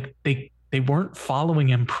 Like they weren't following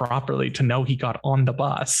him properly to know he got on the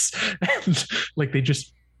bus. And like they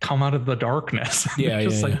just come out of the darkness. Yeah,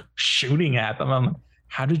 just shooting at them. I'm like,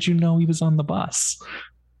 how did you know he was on the bus?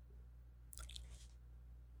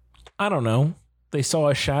 I don't know. They saw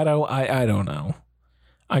a shadow. I don't know.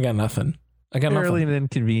 I got nothing. Barely an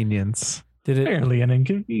inconvenience. Did it? Barely an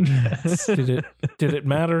inconvenience. Did it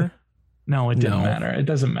matter? No, it didn't matter. It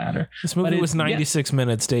doesn't matter. This movie was 96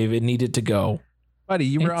 minutes, Dave. It needed to go. Buddy,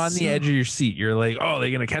 you were on the edge of your seat. You're like, oh,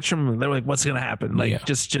 they're gonna catch him. They're like, what's gonna happen? Like,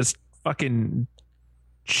 just fucking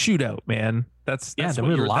shootout, man. That's there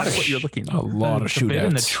were a lot of what you're looking a lot of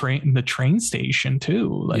shootouts. In the train station too.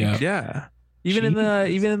 Like, yeah. Even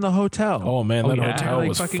in the hotel. Oh man, that yeah. hotel like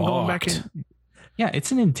was fucking fucked. going back in. Yeah,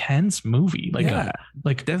 it's an intense movie. Like, Yeah.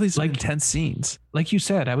 like Definitely some like intense scenes. like you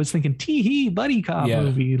said, I was thinking tee buddy cop Yeah.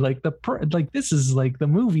 movie. Like like this is like the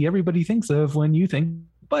movie everybody thinks of when you think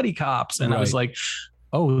buddy cops. And I was Right. like,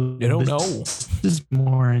 oh, You don't this is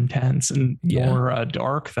more intense and Yeah. more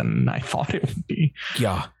dark than I thought it would be.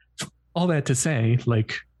 Yeah. All that to say,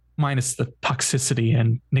 like, minus the toxicity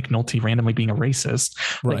and Nick Nolte randomly being a racist.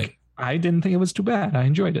 Right. Like, I didn't think it was too bad. I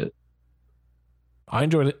enjoyed it. I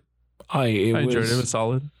enjoyed it. I enjoyed it. It was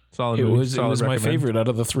solid. Solid. It movie. was Solid my recommend. favorite out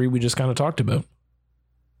of the three we just kind of talked about.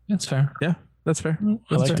 That's fair. That's fair.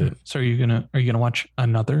 I liked it. So are you gonna watch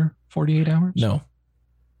another 48 hours? No.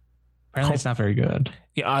 Apparently it's not very good.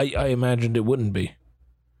 Yeah, I imagined it wouldn't be.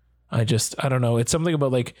 I don't know. It's something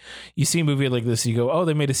about like you see a movie like this, you go, oh,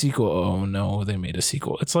 they made a sequel. Oh no, they made a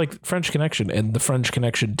sequel. It's like French Connection and the French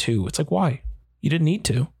Connection 2. It's like, why? You didn't need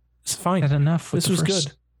to. It's fine. You said enough. This was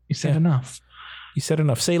good. You said Yeah. enough. You said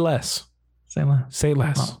enough. Say less. Say less. Say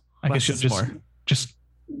less. Well, I Less guess you is more.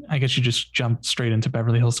 I guess you just jumped straight into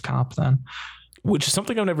Beverly Hills Cop then. Which is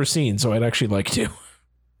something I've never seen, so I'd actually like to.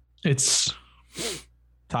 It's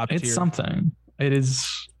Top tier. something.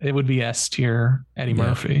 It would be S tier Eddie Yeah.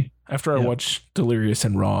 Murphy. After I Yeah. watch Delirious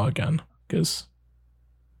and Raw again, because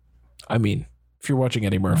I mean, if you're watching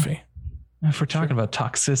Eddie Murphy, If we're talking about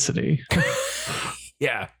toxicity,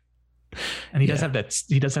 yeah, and he does have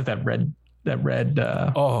that red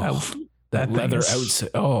Oh, outfit. that thing leather is-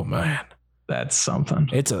 outfit. Oh man, That's something.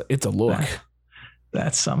 it's a look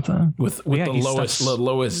That's something. with Yeah, the he lowest stuffs-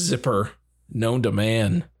 lowest zipper known to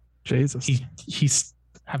man. Jesus. He's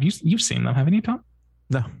have you've seen them, haven't you, Tom?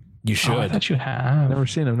 No, You Oh, I should. thought you have. never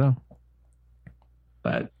seen him. No.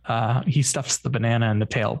 But he stuffs the banana in the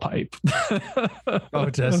tailpipe. Oh,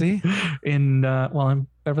 does he? In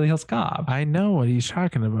Beverly Hills Cop. I know what he's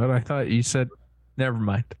talking about. I thought you said. Never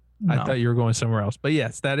mind. I No. thought you were going somewhere else. But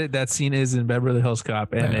yes, that scene is in Beverly Hills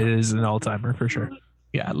Cop, and Yeah. it is an all timer for sure.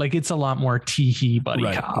 Yeah, like it's a lot more tee buddy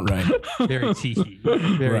Right, cop. right. Very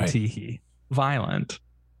teehee. Very Right. teehee. Violent,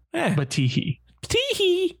 Eh, but tee.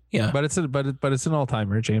 tee-hee. Yeah. But it's an all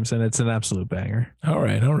timer, James, and it's an absolute banger. All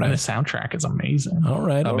right. And the soundtrack is amazing. All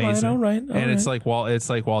right. Amazing. All right. And it's like wall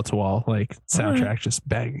to wall, like soundtrack just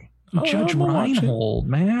banging. Judge I'm gonna watch it. Reinhold,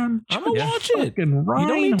 man. I'm gonna Yeah. watch it. Fucking You don't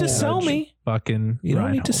need to Reinhold. sell me. Fucking You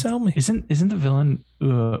don't need to Reinhold. sell me. Isn't the villain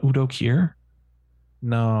Udo Kier?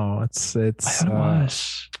 No, it's I thought it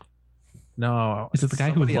was. no. Is it the guy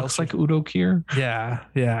who somebody looks else. like Udo Kier?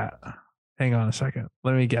 Yeah. Hang on a second.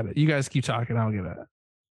 Let me get it. You guys keep talking. I'll get it.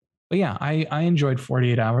 But yeah, I enjoyed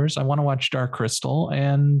 48 Hours. I want to watch Dark Crystal,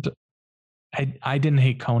 and I didn't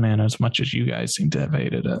hate Conan as much as you guys seem to have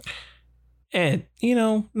hated it. And,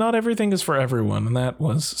 not everything is for everyone. And that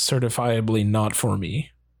was certifiably not for me.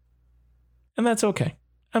 And that's okay.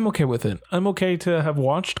 I'm okay with it. I'm okay to have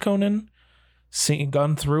watched Conan,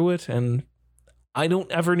 gone through it, and I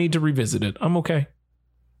don't ever need to revisit it. I'm okay.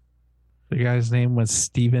 The guy's name was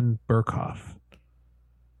Steven Burkhoff.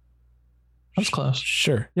 I was close.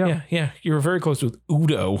 Sure. Yeah. Yeah. You were very close with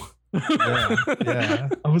Udo. Yeah.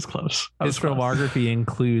 I was close. His filmography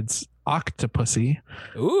includes Octopussy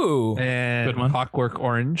Ooh. and Good one. Clockwork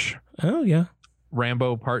Orange, Oh, yeah.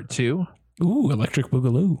 Rambo Part 2, Ooh, Electric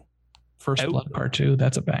Boogaloo. First Blood Part 2.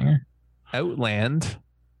 That's a banger. Outland,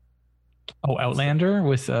 Oh, Outlander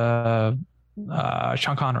with Sean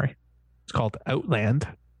Connery. it's called Outland,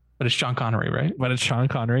 But it's Sean Connery, right? but it's Sean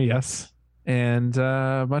Connery, yes, and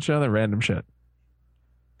a bunch of other random shit.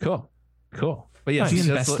 Cool. But yes, Is he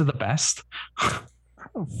in that's Best of the Best?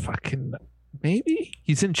 oh, fucking maybe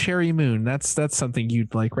he's in Cherry Moon. That's something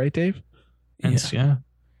you'd like, right, Dave? Hence, yeah.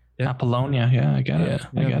 Yeah. Apollonia. Yeah, I get it.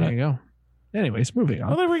 I get there it. you go. Anyways, moving Oh,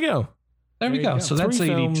 on. there we go. There we There you go. go. So that's 3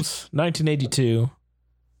 80, films, 1982.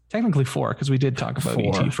 technically 4 because we did talk about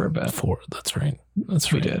 4. ET for a bit. 4. That's right.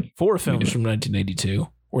 That's We right. did. 4 films did. from 1982,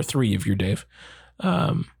 or 3 if you're Dave.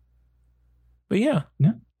 But yeah,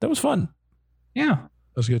 that was fun. Yeah.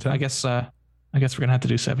 That was a good time. I guess we're gonna have to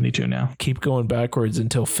do 72 now. Keep going backwards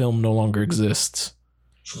until film no longer exists.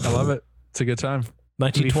 I love it. It's a good time.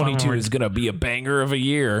 1922 when is gonna be a banger of a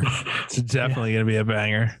year. It's definitely gonna be a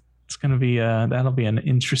banger. It's gonna be that'll be an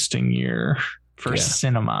interesting year for Yeah.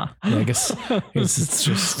 cinema. Yeah, I guess it's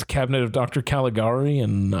just Cabinet of Dr. Caligari,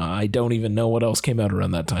 and I don't even know what else came out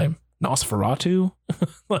around that time. Nosferatu,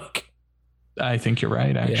 like I think you're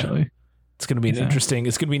right. Actually, it's gonna be an interesting.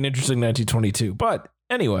 It's gonna be an interesting 1922. But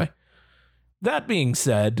anyway, that being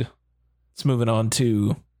said, let's move on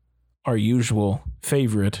to our usual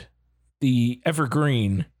favorite, the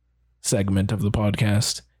evergreen segment of the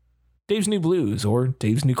podcast, Dave's New Blues or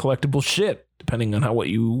Dave's New Collectible Shit, depending on what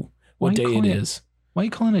you what day it is. Why are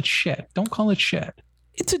you calling it shit? Don't call it shit.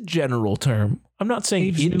 It's a general term. I'm not saying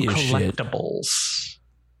Dave's it new is shit. collectibles.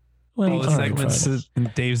 Well, All the all right, segments fine. is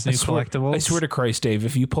Dave's new collectibles. I swear to Christ, Dave,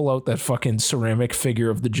 if you pull out that fucking ceramic figure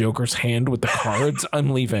of the Joker's hand with the cards,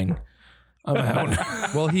 I'm leaving. I'm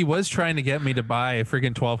out. Well, he was trying to get me to buy a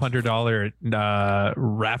freaking $1,200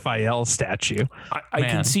 Raphael statue. I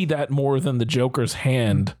can see that more than the Joker's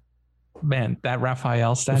hand. Man, that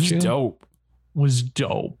Raphael statue It's dope. was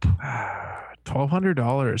dope.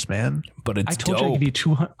 $1,200, man. But it's I told dope. you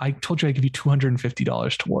I'd give you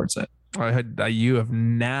 $250 towards it. You have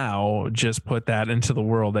now just put that into the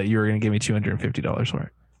world that you were going to give me $250 for it.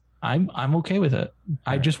 I'm okay with it.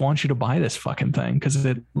 I just want you to buy this fucking thing because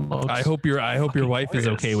it looks. I hope your wife is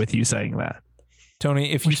glorious. okay with you saying that.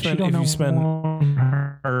 Tony, if you spend that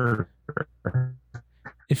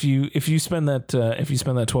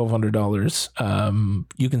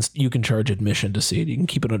 $1,200, you can charge admission to see it. You can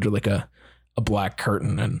keep it under like a black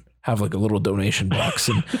curtain and have like a little donation box,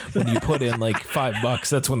 and when you put in like $5,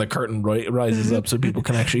 that's when the curtain rises up so people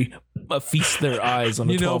can actually feast their eyes on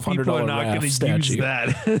a $1,200 Raph statue. Use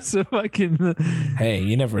that as a fucking. Hey,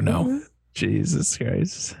 you never know. Jesus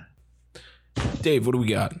Christ, Dave, what do we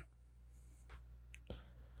got?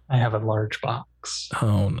 I have a large box.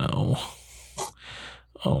 Oh no.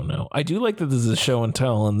 I do like that this is a show and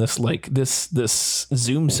tell, and this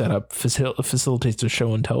Zoom setup facilitates a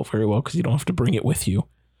show and tell very well because you don't have to bring it with you.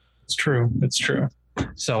 It's true.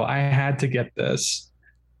 So I had to get this.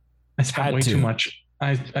 I spent way too much.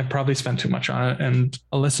 I probably spent too much on it, and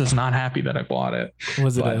Alyssa's not happy that I bought it.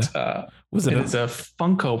 It's a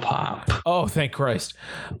Funko Pop. Oh, thank Christ.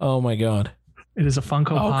 Oh my God. It is a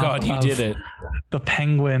Funko Pop. Oh God, he did it. The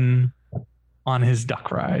penguin on his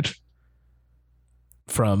duck ride.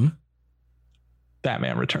 From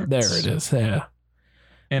Batman Returns. There it is. Yeah.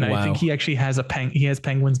 And I think he actually has he has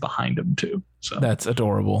penguins behind him too. So that's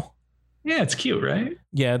adorable. Yeah, it's cute, right?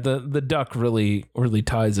 Yeah, the duck really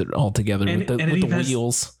ties it all together with the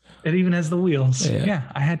wheels. It even has the wheels. Yeah,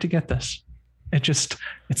 I had to get this. It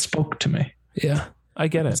spoke to me. Yeah, I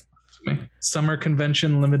get it. Summer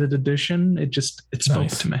convention limited edition. It spoke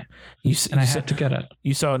to me. I had to get it.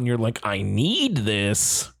 You saw it and you're like, I need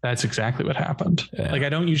this. That's exactly what happened. Yeah. Like I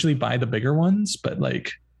don't usually buy the bigger ones, but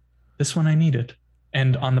like this one I needed.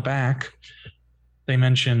 And on the back, they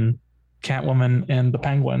mention Catwoman and the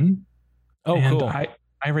Penguin. Oh, and cool. I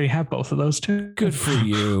already have both of those too. Good for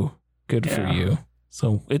you. For you.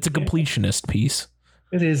 So it's a completionist piece.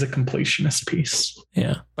 It is a completionist piece.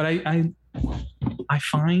 Yeah. But I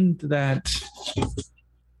find that,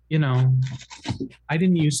 I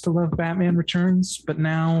didn't used to love Batman Returns, but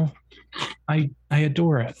now I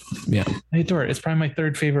adore it. Yeah. I adore it. It's probably my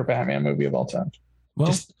third favorite Batman movie of all time.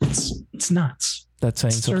 Well, it's nuts. That's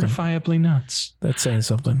saying something. Certifiably nuts. That's saying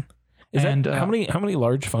something. How many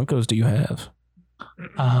large Funkos do you have?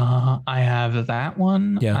 I have that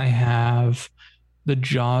one. Yeah. I have the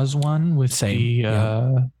Jaws one with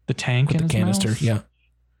the tank with in the canister. Mouth. Yeah.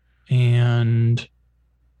 And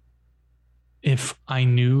if I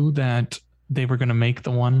knew that they were going to make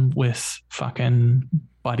the one with fucking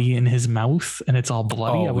Buddy in his mouth and it's all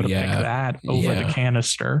bloody, I would have picked that over the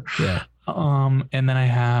canister. Yeah. And then I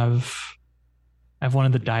have one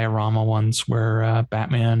of the diorama ones where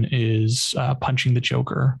Batman is punching the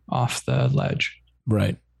Joker off the ledge.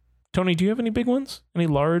 Right. Tony, do you have any big ones? Any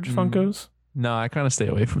large Funkos? No, I kind of stay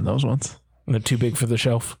away from those ones. They're too big for the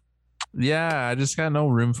shelf. Yeah, I just got no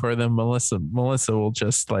room for them. Melissa will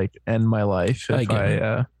just like end my life if I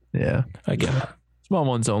get it. Small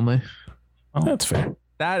ones only. Oh, that's fair.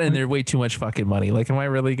 That and they're way too much fucking money. Like, am I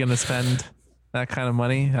really gonna spend that kind of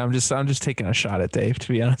money? I'm just taking a shot at Dave, to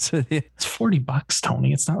be honest with you. It's $40,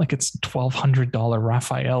 Tony. It's not like it's $1,200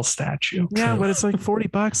 Raphael statue. Yeah, but it's like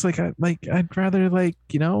 $40. I'd rather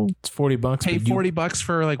it's $40. Pay $40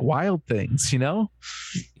 for like wild things,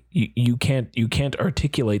 You can't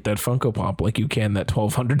articulate that Funko Pop like you can that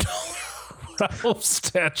 $1,200 Ralph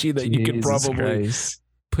statue that you can probably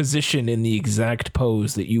position in the exact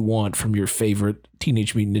pose that you want from your favorite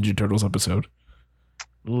Teenage Mutant Ninja Turtles episode.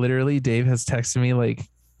 Literally, Dave has texted me like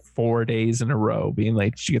 4 days in a row being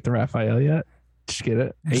like, did you get the Raphael yet? Did you get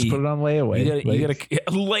it? Just put it on layaway. You gotta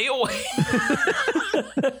layaway.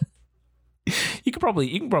 You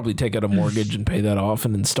can probably take out a mortgage and pay that off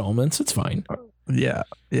in installments. It's fine. Yeah.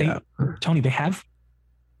 Hey, Tony, they have.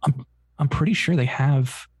 I'm pretty sure they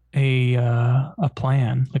have a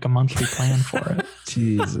plan, like a monthly plan for it.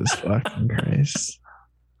 Jesus fucking Christ!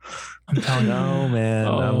 I'm telling you, no man.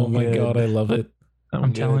 Oh my God, I love it.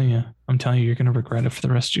 I'm telling you, you're gonna regret it for the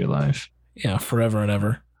rest of your life. Yeah, forever and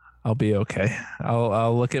ever. I'll be okay.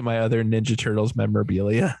 I'll look at my other Ninja Turtles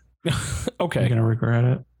memorabilia. Okay. You're gonna regret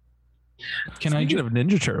it. Can Speaking of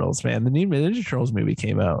Ninja Turtles, man, the new Ninja Turtles movie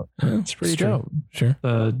came out. It's pretty dope. Sure.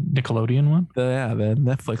 The Nickelodeon one? The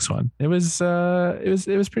Netflix one. It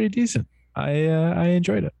was pretty decent. I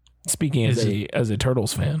enjoyed it. Speaking as a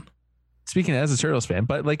Turtles fan. Speaking as a Turtles fan,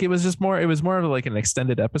 but like it was more of like an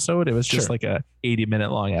extended episode. It was just like a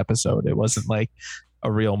 80-minute long episode. It wasn't like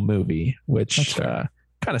a real movie, which kind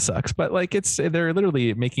of sucks. But like they're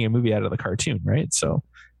literally making a movie out of the cartoon, right? So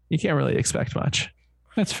you can't really expect much.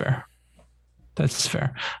 That's fair. That's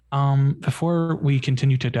fair. Before we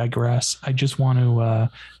continue to digress, I just want to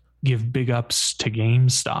give big ups to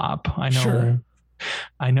GameStop.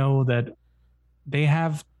 I know that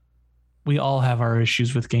we all have our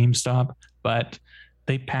issues with GameStop, but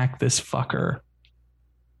they pack this fucker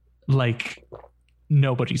like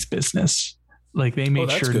nobody's business. Like they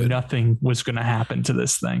made sure nothing was going to happen to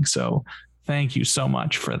this thing. So thank you so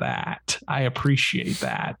much for that. I appreciate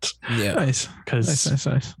that. Yeah. Nice. Because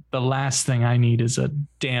nice. The last thing I need is a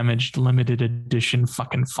damaged limited edition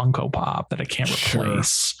fucking Funko Pop that I can't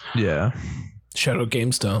replace. Yeah. Shout out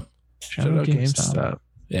GameStop. Shout out GameStop.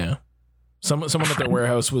 Yeah. Someone at their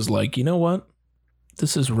warehouse was like, you know what?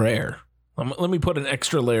 This is rare. Let me put an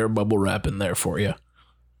extra layer of bubble wrap in there for you.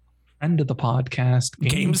 Friend of the podcast,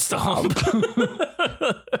 GameStop.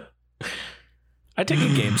 I take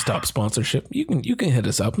a GameStop sponsorship. You can hit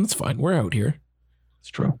us up and it's fine. We're out here. It's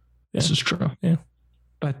true. Yeah. This is true. Yeah.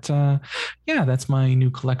 But yeah, that's my new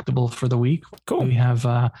collectible for the week. Cool. We have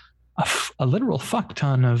a literal fuck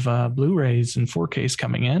ton of Blu-rays and 4Ks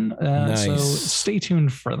coming in. Nice. So stay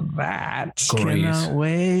tuned for that. Great. Cannot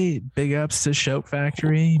wait. Big ups to Shout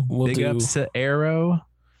Factory. Big ups to Arrow.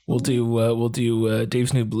 We'll do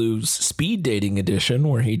Dave's New Blues Speed Dating Edition,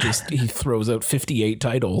 where he throws out 58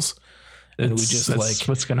 titles, and that's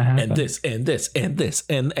what's gonna happen. And this and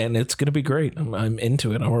it's gonna be great. I'm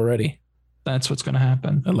into it already. That's what's gonna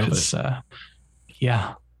happen. I love it.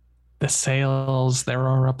 Yeah, the sales there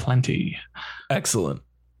are aplenty. Excellent.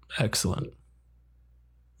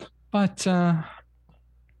 But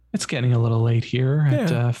it's getting a little late here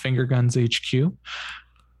at Finger Guns HQ.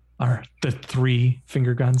 Or the 3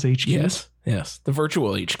 Finger Guns HQ. Yes. The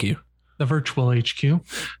virtual HQ. The virtual HQ.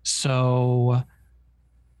 So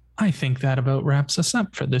I think that about wraps us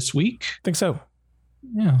up for this week. Think so.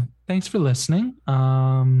 Yeah. Thanks for listening.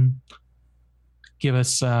 Give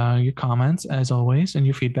us your comments as always and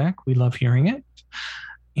your feedback. We love hearing it.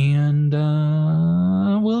 And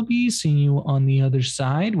we'll be seeing you on the other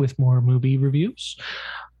side with more movie reviews.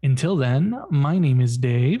 Until then, my name is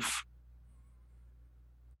Dave.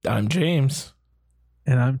 I'm James.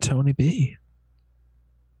 And I'm Tony B.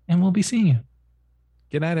 And we'll be seeing you.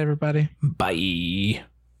 Good night, everybody. Bye.